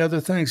 they find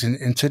other things.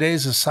 In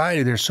today's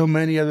society, there's so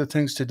many other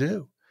things to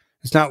do.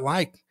 It's not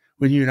like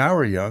when you and I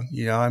were young,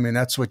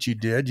 that's what you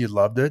did. You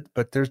loved it,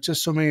 but there's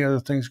just so many other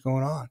things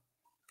going on.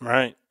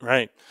 Right.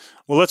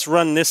 Well, let's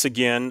run this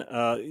again.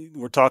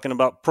 We're talking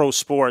about pro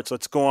sports.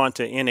 Let's go on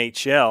to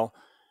NHL.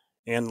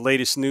 And the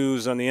latest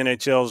news on the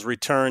NHL's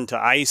return to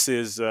ice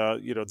is, they're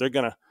going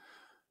to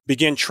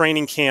begin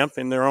training camp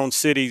in their own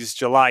cities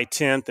July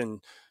 10th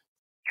and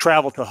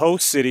travel to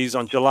host cities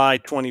on July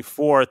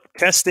 24th.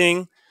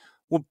 Testing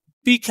will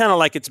be kind of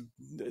like it's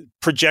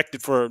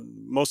projected for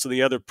most of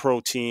the other pro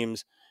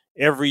teams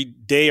every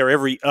day or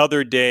every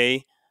other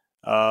day.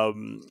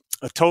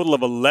 A total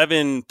of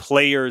 11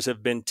 players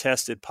have been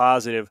tested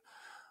positive,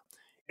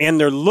 and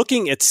they're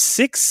looking at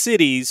 6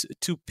 cities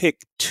to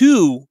pick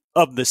 2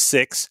 of the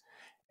 6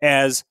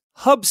 as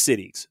hub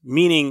cities,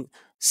 meaning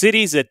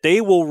cities that they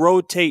will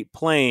rotate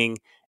playing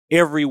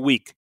every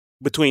week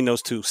between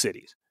those 2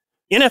 cities.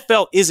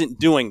 NFL isn't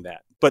doing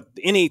that, but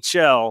the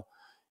NHL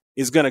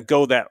is going to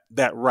go that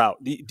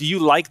route. Do you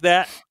like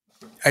that?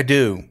 I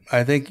do.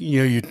 I think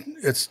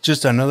it's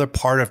just another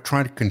part of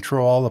trying to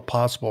control all the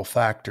possible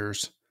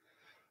factors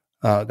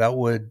that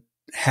would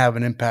have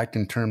an impact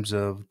in terms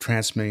of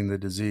transmitting the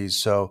disease.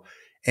 So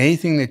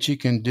anything that you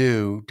can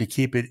do to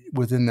keep it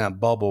within that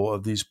bubble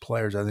of these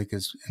players, I think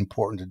is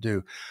important to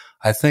do.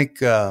 I think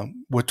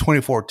with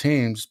 24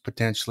 teams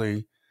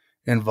potentially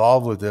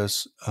involved with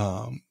this,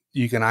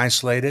 you can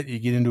isolate it. You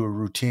get into a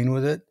routine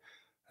with it.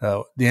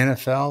 The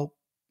NFL,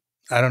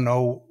 I don't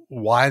know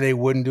why they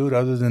wouldn't do it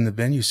other than the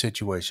venue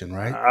situation,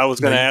 right? I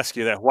was going to ask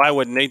you that. Why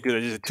wouldn't they do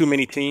it? Is it too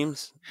many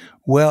teams?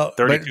 Well,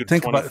 but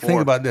think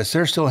about this.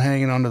 They're still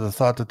hanging on to the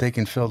thought that they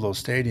can fill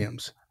those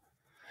stadiums.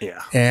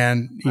 Yeah.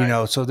 And,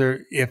 so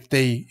if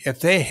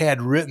they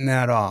had written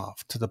that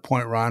off to the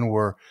point, Ron,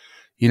 where,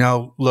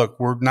 look,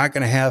 we're not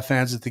going to have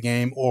fans at the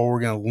game or we're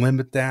going to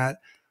limit that,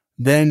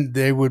 then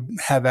they would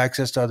have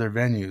access to other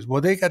venues. Well,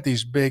 they got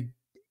these big,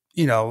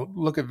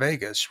 look at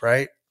Vegas,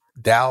 right?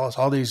 Dallas,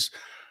 all these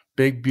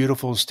big,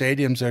 beautiful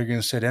stadiums that are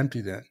going to sit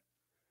empty then,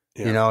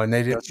 and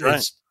they didn't.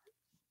 Right.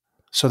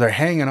 So they're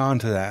hanging on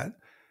to that.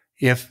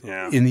 If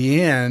in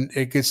the end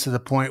it gets to the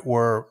point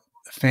where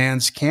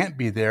fans can't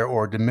be there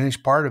or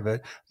diminish part of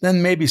it,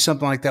 then maybe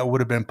something like that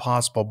would have been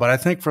possible. But I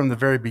think from the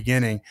very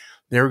beginning,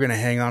 they were going to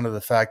hang on to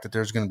the fact that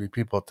there's going to be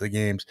people at the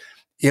games.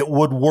 It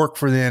would work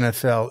for the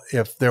NFL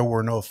if there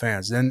were no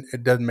fans. Then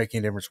it doesn't make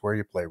any difference where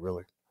you play,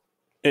 really.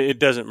 It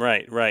doesn't,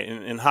 right.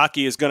 And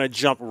hockey is going to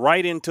jump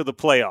right into the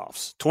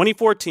playoffs.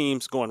 24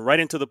 teams going right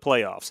into the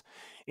playoffs.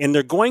 And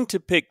they're going to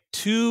pick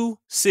 2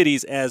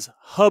 cities as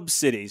hub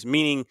cities,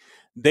 meaning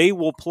they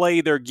will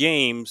play their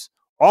games,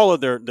 all of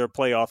their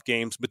playoff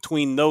games,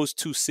 between those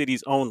 2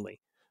 cities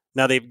only.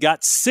 Now, they've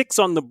got 6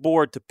 on the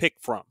board to pick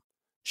from: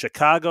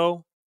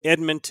 Chicago,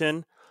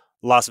 Edmonton,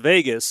 Las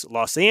Vegas,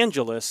 Los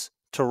Angeles,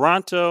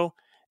 Toronto,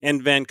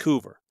 and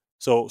Vancouver.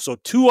 So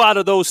 2 out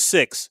of those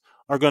 6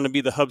 are going to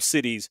be the hub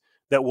cities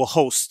that will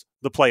host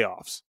the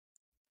playoffs.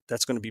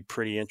 That's going to be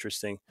pretty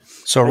interesting.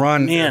 So,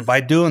 Ron, by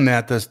doing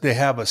that, they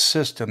have a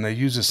system. They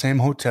use the same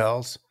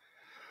hotels,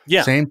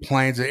 same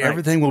planes. Right.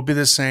 Everything will be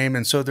the same.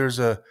 And so there's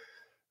a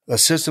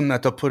system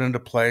that they'll put into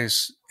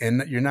place,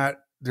 and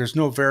there's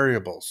no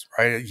variables,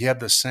 right? You have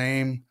the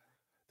same,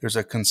 there's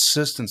a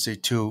consistency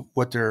to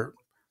what they're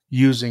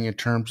using in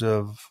terms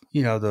of,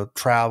 the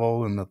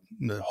travel and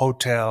the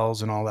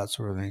hotels and all that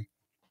sort of thing.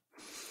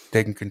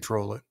 They can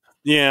control it.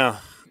 Yeah.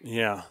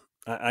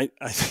 I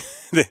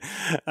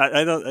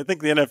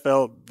think the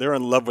NFL, they're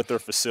in love with their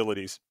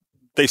facilities.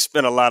 They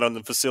spend a lot on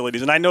the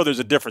facilities, and I know there's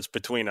a difference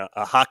between a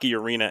hockey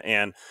arena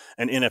and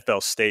an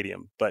NFL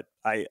stadium, but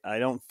I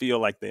don't feel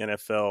like the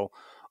NFL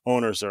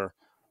owners are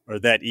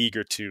that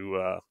eager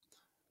to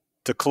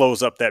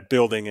close up that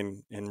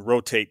building and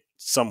rotate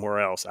somewhere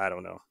else. I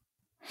don't know.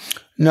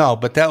 No,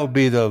 but that would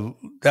be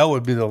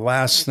the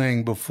last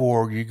thing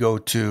before you go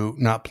to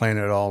not playing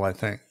at all, I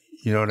think.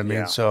 You know what I mean?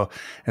 Yeah. So,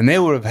 and they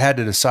would have had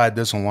to decide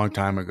this a long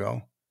time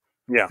ago,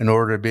 in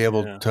order to be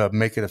able to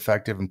make it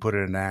effective and put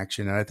it in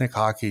action. And I think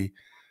hockey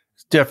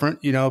is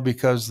different,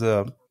 because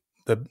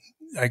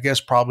I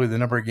guess probably the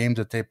number of games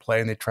that they play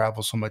and they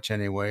travel so much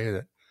anyway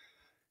that,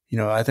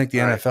 I think the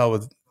NFL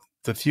with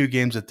the few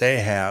games that they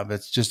have,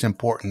 it's just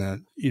important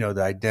that,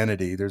 the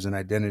identity, there's an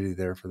identity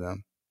there for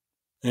them.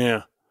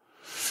 Yeah.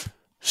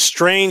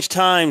 Strange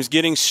times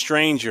getting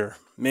stranger,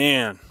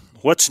 man.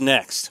 What's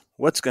next?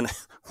 What's going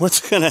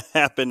to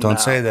happen now? Don't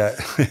say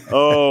that.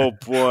 Oh,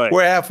 boy.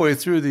 We're halfway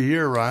through the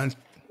year, Ron.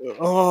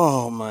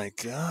 Oh, my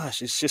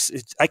gosh.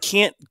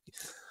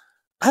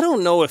 I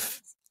don't know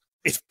if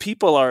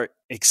people are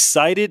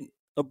excited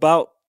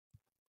about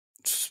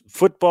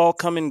football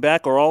coming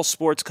back or all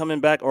sports coming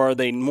back, or are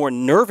they more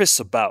nervous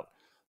about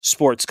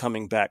sports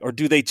coming back? Or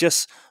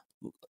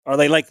are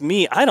they like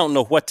me? I don't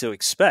know what to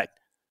expect.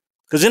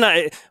 Because then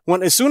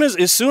as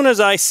soon as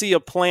I see a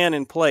plan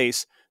in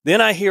place,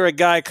 then I hear a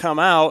guy come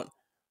out,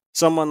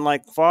 someone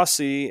like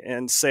Fauci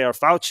or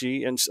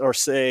Fauci, or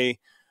say,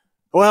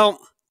 well,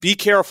 be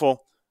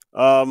careful.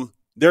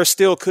 There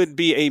still could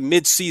be a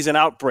mid-season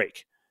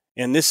outbreak,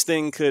 and this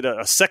thing could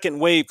a second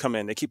wave come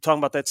in. They keep talking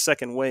about that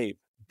second wave.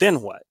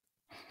 Then what?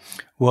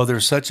 Well,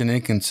 there's such an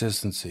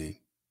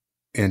inconsistency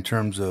in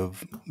terms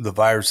of the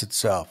virus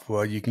itself.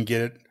 Well, you can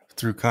get it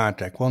through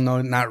contact. Well,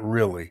 no, not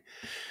really.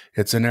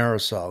 It's an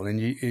aerosol,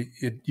 and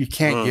you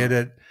can't get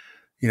it.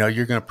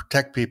 You're going to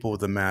protect people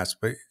with a mask,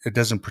 but it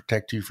doesn't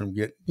protect you from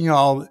getting,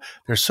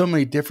 there's so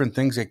many different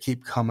things that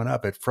keep coming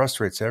up. It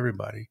frustrates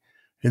everybody.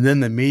 And then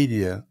the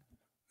media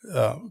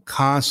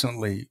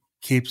constantly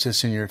keeps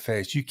this in your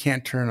face. You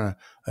can't turn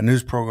a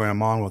news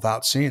program on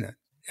without seeing it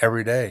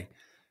every day.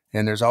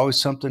 And there's always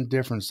something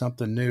different,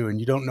 something new, and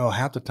you don't know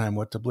half the time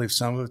what to believe.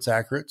 Some of it's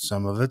accurate,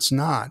 some of it's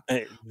not.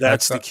 Hey,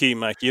 that's the key,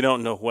 Mike. You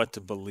don't know what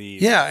to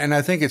believe. Yeah, and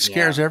I think it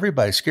scares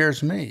everybody. It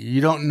scares me. You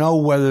don't know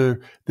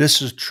whether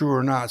this is true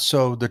or not.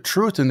 So the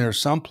truth in there's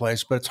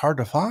someplace, but it's hard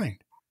to find.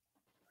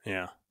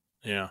 Yeah.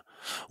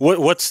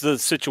 What's the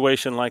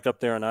situation like up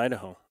there in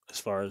Idaho as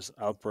far as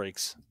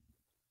outbreaks?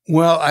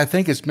 Well, I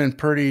think it's been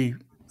pretty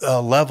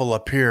level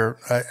up here.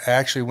 I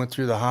actually went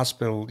through the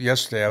hospital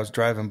yesterday. I was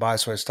driving by,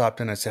 so I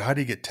stopped in. I said, how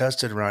do you get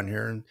tested around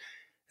here? And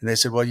they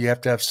said, well, you have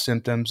to have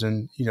symptoms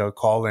and,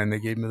 call in. They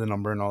gave me the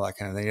number and all that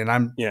kind of thing. And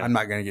I'm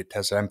not going to get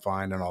tested. I'm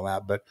fine and all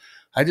that. But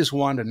I just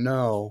wanted to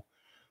know,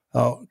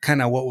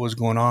 kind of what was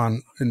going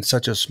on in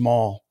such a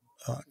small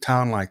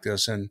town like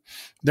this. And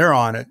they're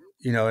on it,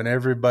 and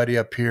everybody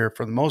up here,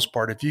 for the most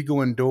part, if you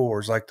go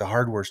indoors, like the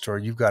hardware store,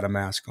 you've got a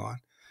mask on.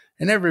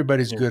 And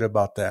everybody's good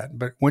about that.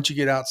 But once you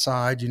get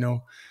outside,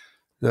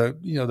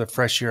 the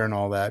fresh air and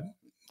all that,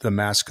 the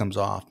mask comes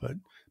off. But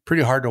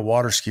pretty hard to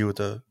water ski with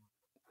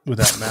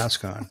that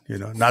mask on,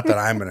 Not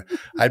that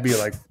I'd be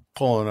like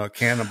pulling a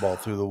cannonball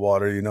through the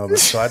water,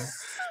 So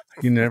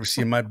you never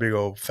see my big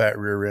old fat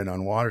rear end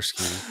on water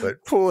skiing,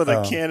 but pulling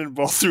a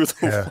cannonball through the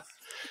water.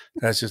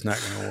 That's just not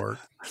going to work.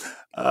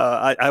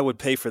 I would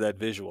pay for that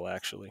visual,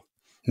 actually.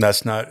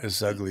 That's not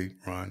as ugly,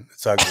 Ron.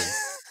 It's ugly.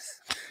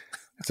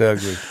 It's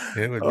ugly.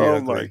 It would be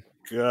ugly.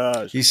 Oh my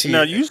gosh! You see,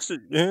 now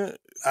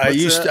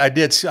I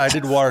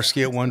did water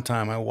ski at one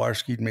time. I water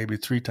skied maybe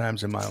 3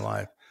 times in my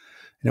life,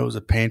 and it was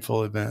a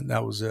painful event.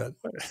 That was it.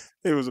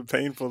 It was a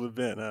painful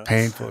event. Huh?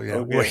 Painful, yeah.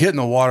 Okay. Well, hitting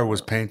the water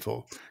was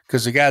painful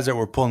because the guys that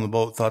were pulling the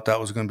boat thought that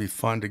was going to be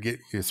fun to get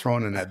you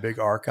thrown in that big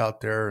arc out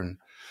there, and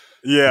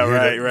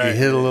right. You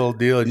hit a little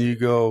deal, and you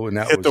go, and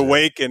that hit was the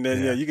wake, and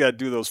then you got to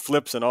do those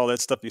flips and all that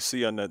stuff you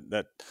see on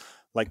that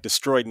like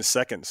Destroyed in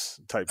Seconds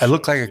type. I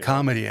looked like a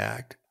comedy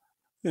act.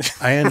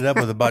 I ended up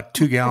with about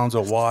 2 gallons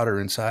of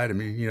water inside of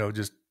me,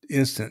 just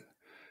instant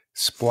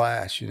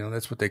splash.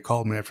 That's what they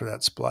called me after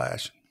that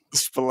splash.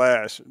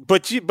 Splash.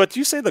 But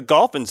you say the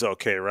golfing's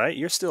okay, right?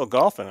 You're still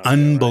golfing.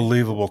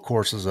 Unbelievable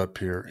courses up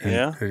here.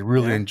 And I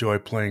really enjoy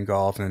playing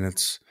golf, and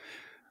it's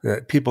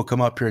that people come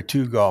up here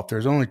to golf.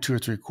 There's only 2 or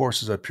 3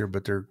 courses up here,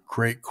 but they're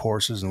great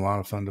courses and a lot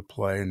of fun to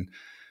play. And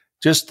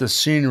just the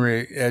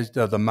scenery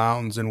of the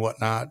mountains and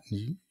whatnot.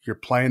 You're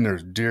playing,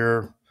 there's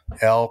deer,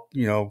 elk,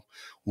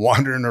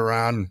 wandering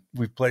around.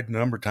 We've played a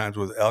number of times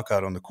with elk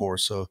out on the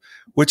course, so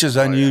which is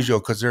unusual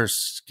because they're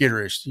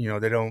skitterish.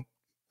 They don't,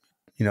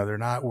 they're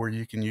not where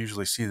you can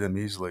usually see them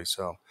easily.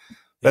 So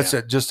that's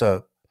it.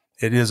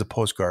 It is a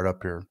postcard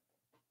up here.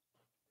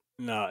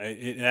 No,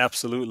 it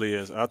absolutely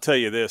is. I'll tell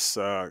you this.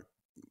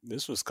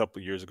 This was a couple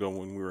of years ago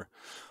when we were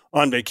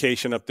on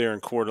vacation up there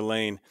in Coeur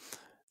d'Alene.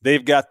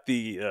 They've got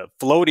the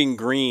floating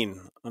green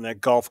on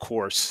that golf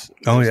course.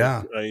 Oh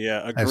yeah,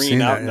 a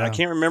green out. I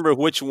can't remember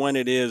which one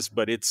it is,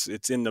 but it's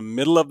in the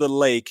middle of the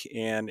lake,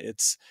 and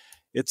it's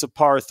a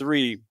par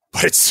 3,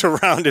 but it's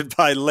surrounded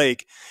by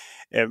lake.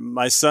 And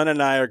my son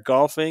and I are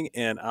golfing,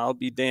 and I'll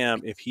be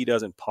damned if he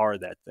doesn't par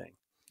that thing.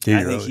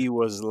 I think he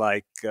was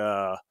like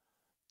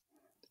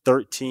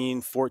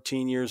 13,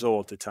 14 years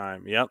old at the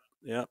time. Yep.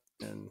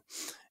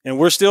 And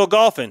we're still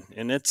golfing,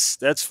 and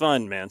that's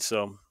fun, man.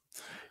 So.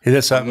 It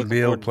is something to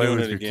be able to play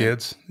with your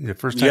kids. The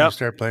first time you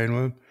start playing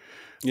with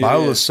them. My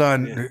oldest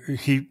son,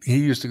 he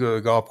used to go to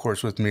the golf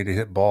course with me to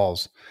hit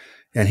balls,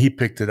 and he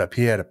picked it up.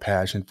 He had a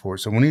passion for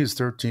it. So when he was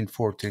 13,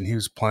 14, he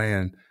was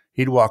playing.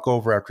 He'd walk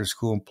over after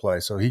school and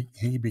play. So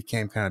he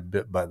became kind of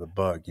bit by the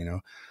bug,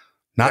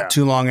 Not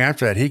too long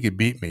after that, he could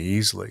beat me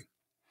easily.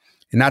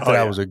 And not that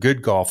I was a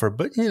good golfer,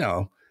 but,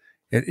 I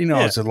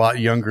was a lot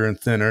younger and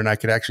thinner, and I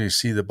could actually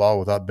see the ball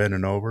without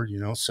bending over,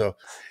 So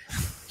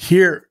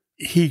here –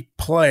 he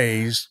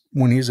plays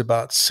when he's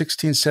about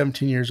 16,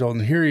 17 years old,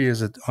 and here he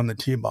is on the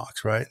tee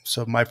box, right?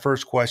 So my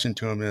first question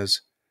to him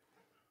is,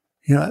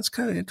 that's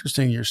kind of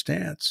interesting, your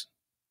stance.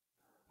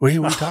 What are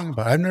you talking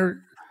about?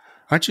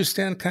 Aren't you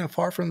standing kind of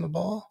far from the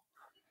ball?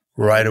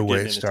 Right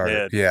away it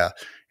started. Yeah.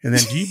 And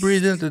then do you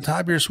breathe in at the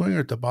top of your swing or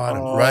at the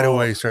bottom? Right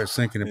away he starts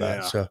thinking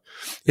about it. So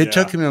it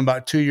took him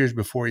about 2 years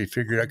before he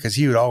figured out, because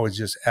he would always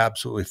just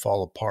absolutely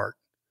fall apart.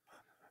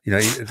 You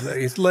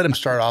let him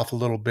start off a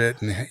little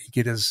bit and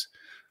get his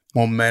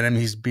momentum.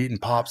 He's beating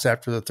pops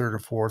after the 3rd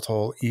or 4th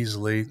hole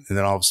easily, and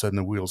then all of a sudden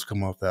the wheels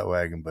come off that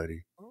wagon,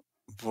 buddy.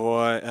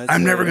 Boy,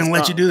 I'm never going to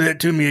let you do that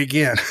to me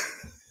again.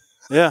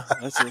 Yeah,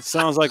 it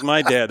sounds like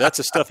my dad. That's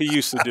the stuff he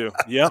used to do.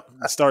 Yep,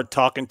 start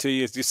talking to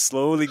you, just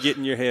slowly get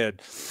in your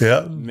head.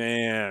 Yeah,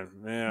 man.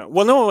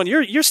 Well, no,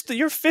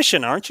 you're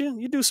fishing, aren't you?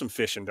 You do some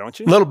fishing, don't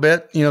you? A little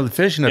bit. The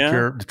fishing up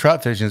here, the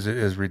trout fishing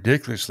is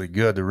ridiculously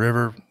good. The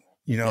river,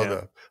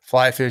 the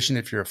fly fishing.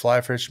 If you're a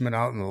fly fisherman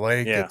out in the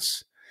lake,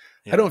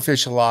 I don't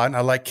fish a lot, and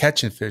I like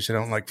catching fish. I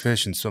don't like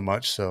fishing so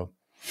much. So,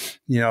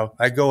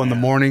 I go in the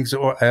mornings,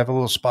 or I have a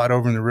little spot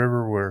over in the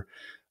river where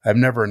I've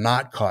never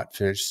not caught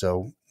fish.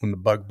 So when the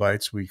bug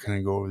bites, we kind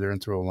of go over there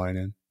and throw a line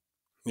in.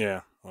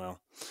 Yeah. Well,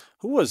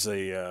 where was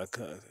he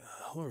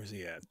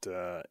at?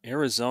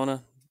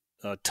 Arizona?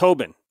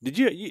 Tobin. Did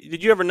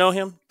you ever know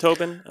him,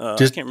 Tobin? I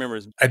can't remember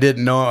his. I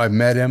didn't know. I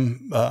met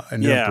him. I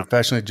knew him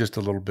professionally just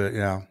a little bit.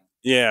 Yeah.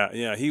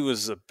 Yeah. He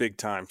was a big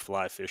time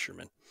fly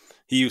fisherman.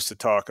 He used to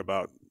talk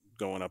about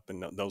going up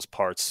in those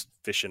parts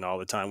fishing all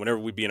the time. Whenever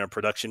we'd be in our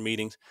production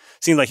meetings,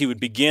 it seemed like he would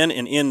begin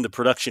and end the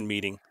production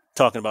meeting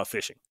talking about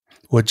fishing.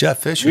 Well, Jeff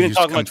Fisher used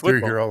to come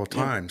through here all the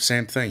time.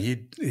 Same thing.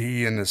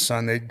 He and his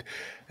son,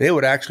 they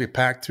would actually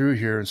pack through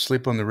here and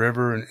sleep on the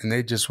river, and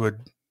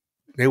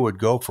they would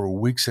go for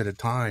weeks at a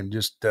time,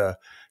 just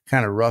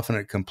kind of roughing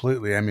it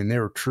completely. I mean, they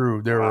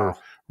were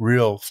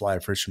real fly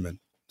fishermen,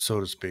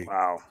 so to speak.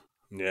 Wow.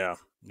 Yeah.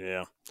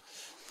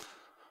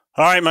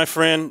 All right, my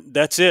friend,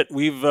 that's it.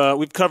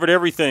 We've covered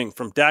everything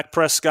from Dak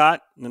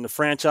Prescott and the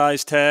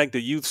franchise tag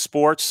to youth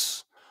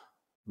sports,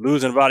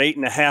 losing about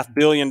 $8.5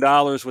 billion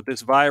with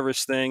this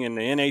virus thing, and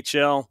the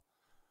NHL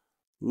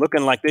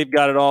looking like they've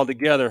got it all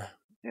together.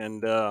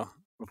 And, of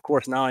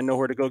course, now I know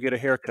where to go get a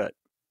haircut.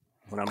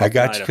 I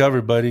got you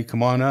covered, buddy.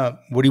 Come on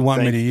up. What do you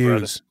want me to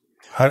use?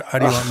 How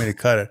do you want me to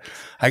cut it?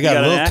 I got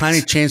a little tiny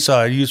chainsaw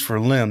I use for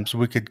limbs.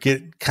 We could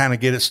get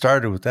it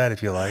started with that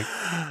if you like.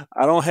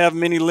 I don't have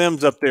many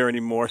limbs up there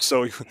anymore,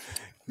 so you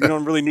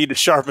don't really need to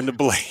sharpen the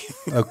blade.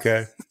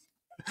 Okay.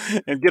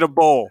 And get a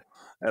bowl.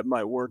 That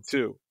might work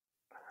too.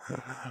 All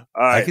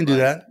right, I can do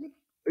that.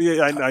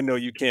 Yeah, I know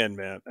you can,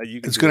 man.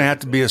 It's going to have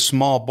to be a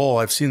small bowl.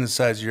 I've seen the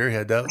size of your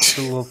head. That's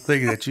the little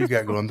thing that you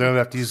got going. They'll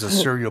have to use a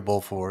cereal bowl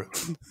for it.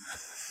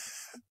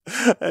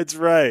 That's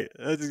right.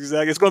 That's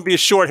exactly. It's going to be a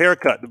short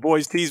haircut. The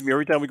boys tease me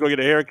every time we go get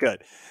a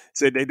haircut.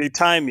 So they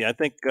time me. I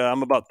think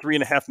I'm about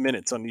 3.5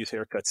 minutes on these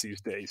haircuts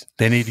these days.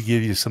 They need to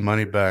give you some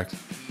money back.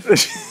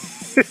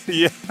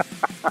 Yeah.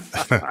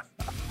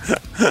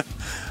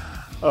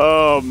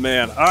 Oh,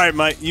 man. All right,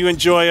 Mike. You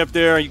enjoy up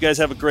there. You guys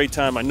have a great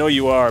time. I know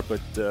you are,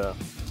 but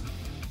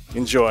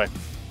enjoy.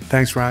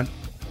 Thanks, Ron.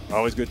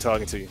 Always good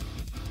talking to you.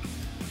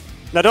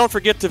 Now, don't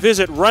forget to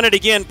visit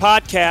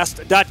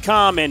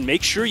runitagainpodcast.com and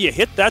make sure you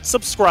hit that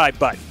subscribe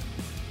button.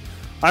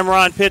 I'm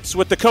Ron Pitts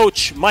with the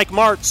coach, Mike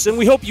Martz, and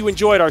we hope you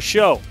enjoyed our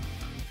show.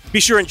 Be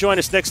sure and join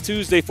us next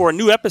Tuesday for a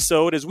new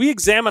episode as we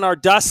examine our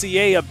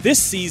dossier of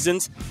this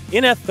season's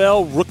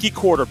NFL rookie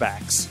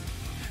quarterbacks.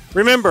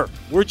 Remember,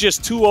 we're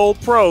just two old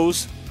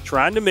pros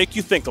trying to make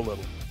you think a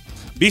little.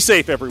 Be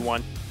safe,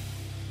 everyone.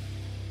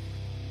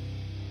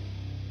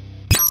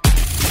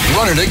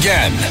 Run It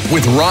Again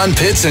with Ron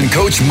Pitts and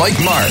Coach Mike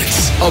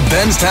Martz, a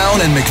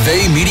Benstown and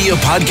McVeigh Media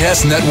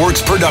Podcast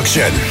Network's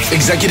production.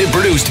 Executive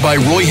produced by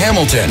Roy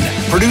Hamilton,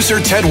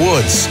 producer Ted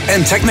Woods,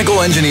 and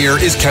technical engineer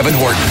is Kevin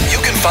Horton. You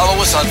can follow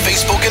us on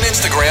Facebook and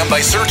Instagram by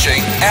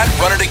searching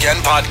 @Run It Again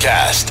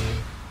Podcast.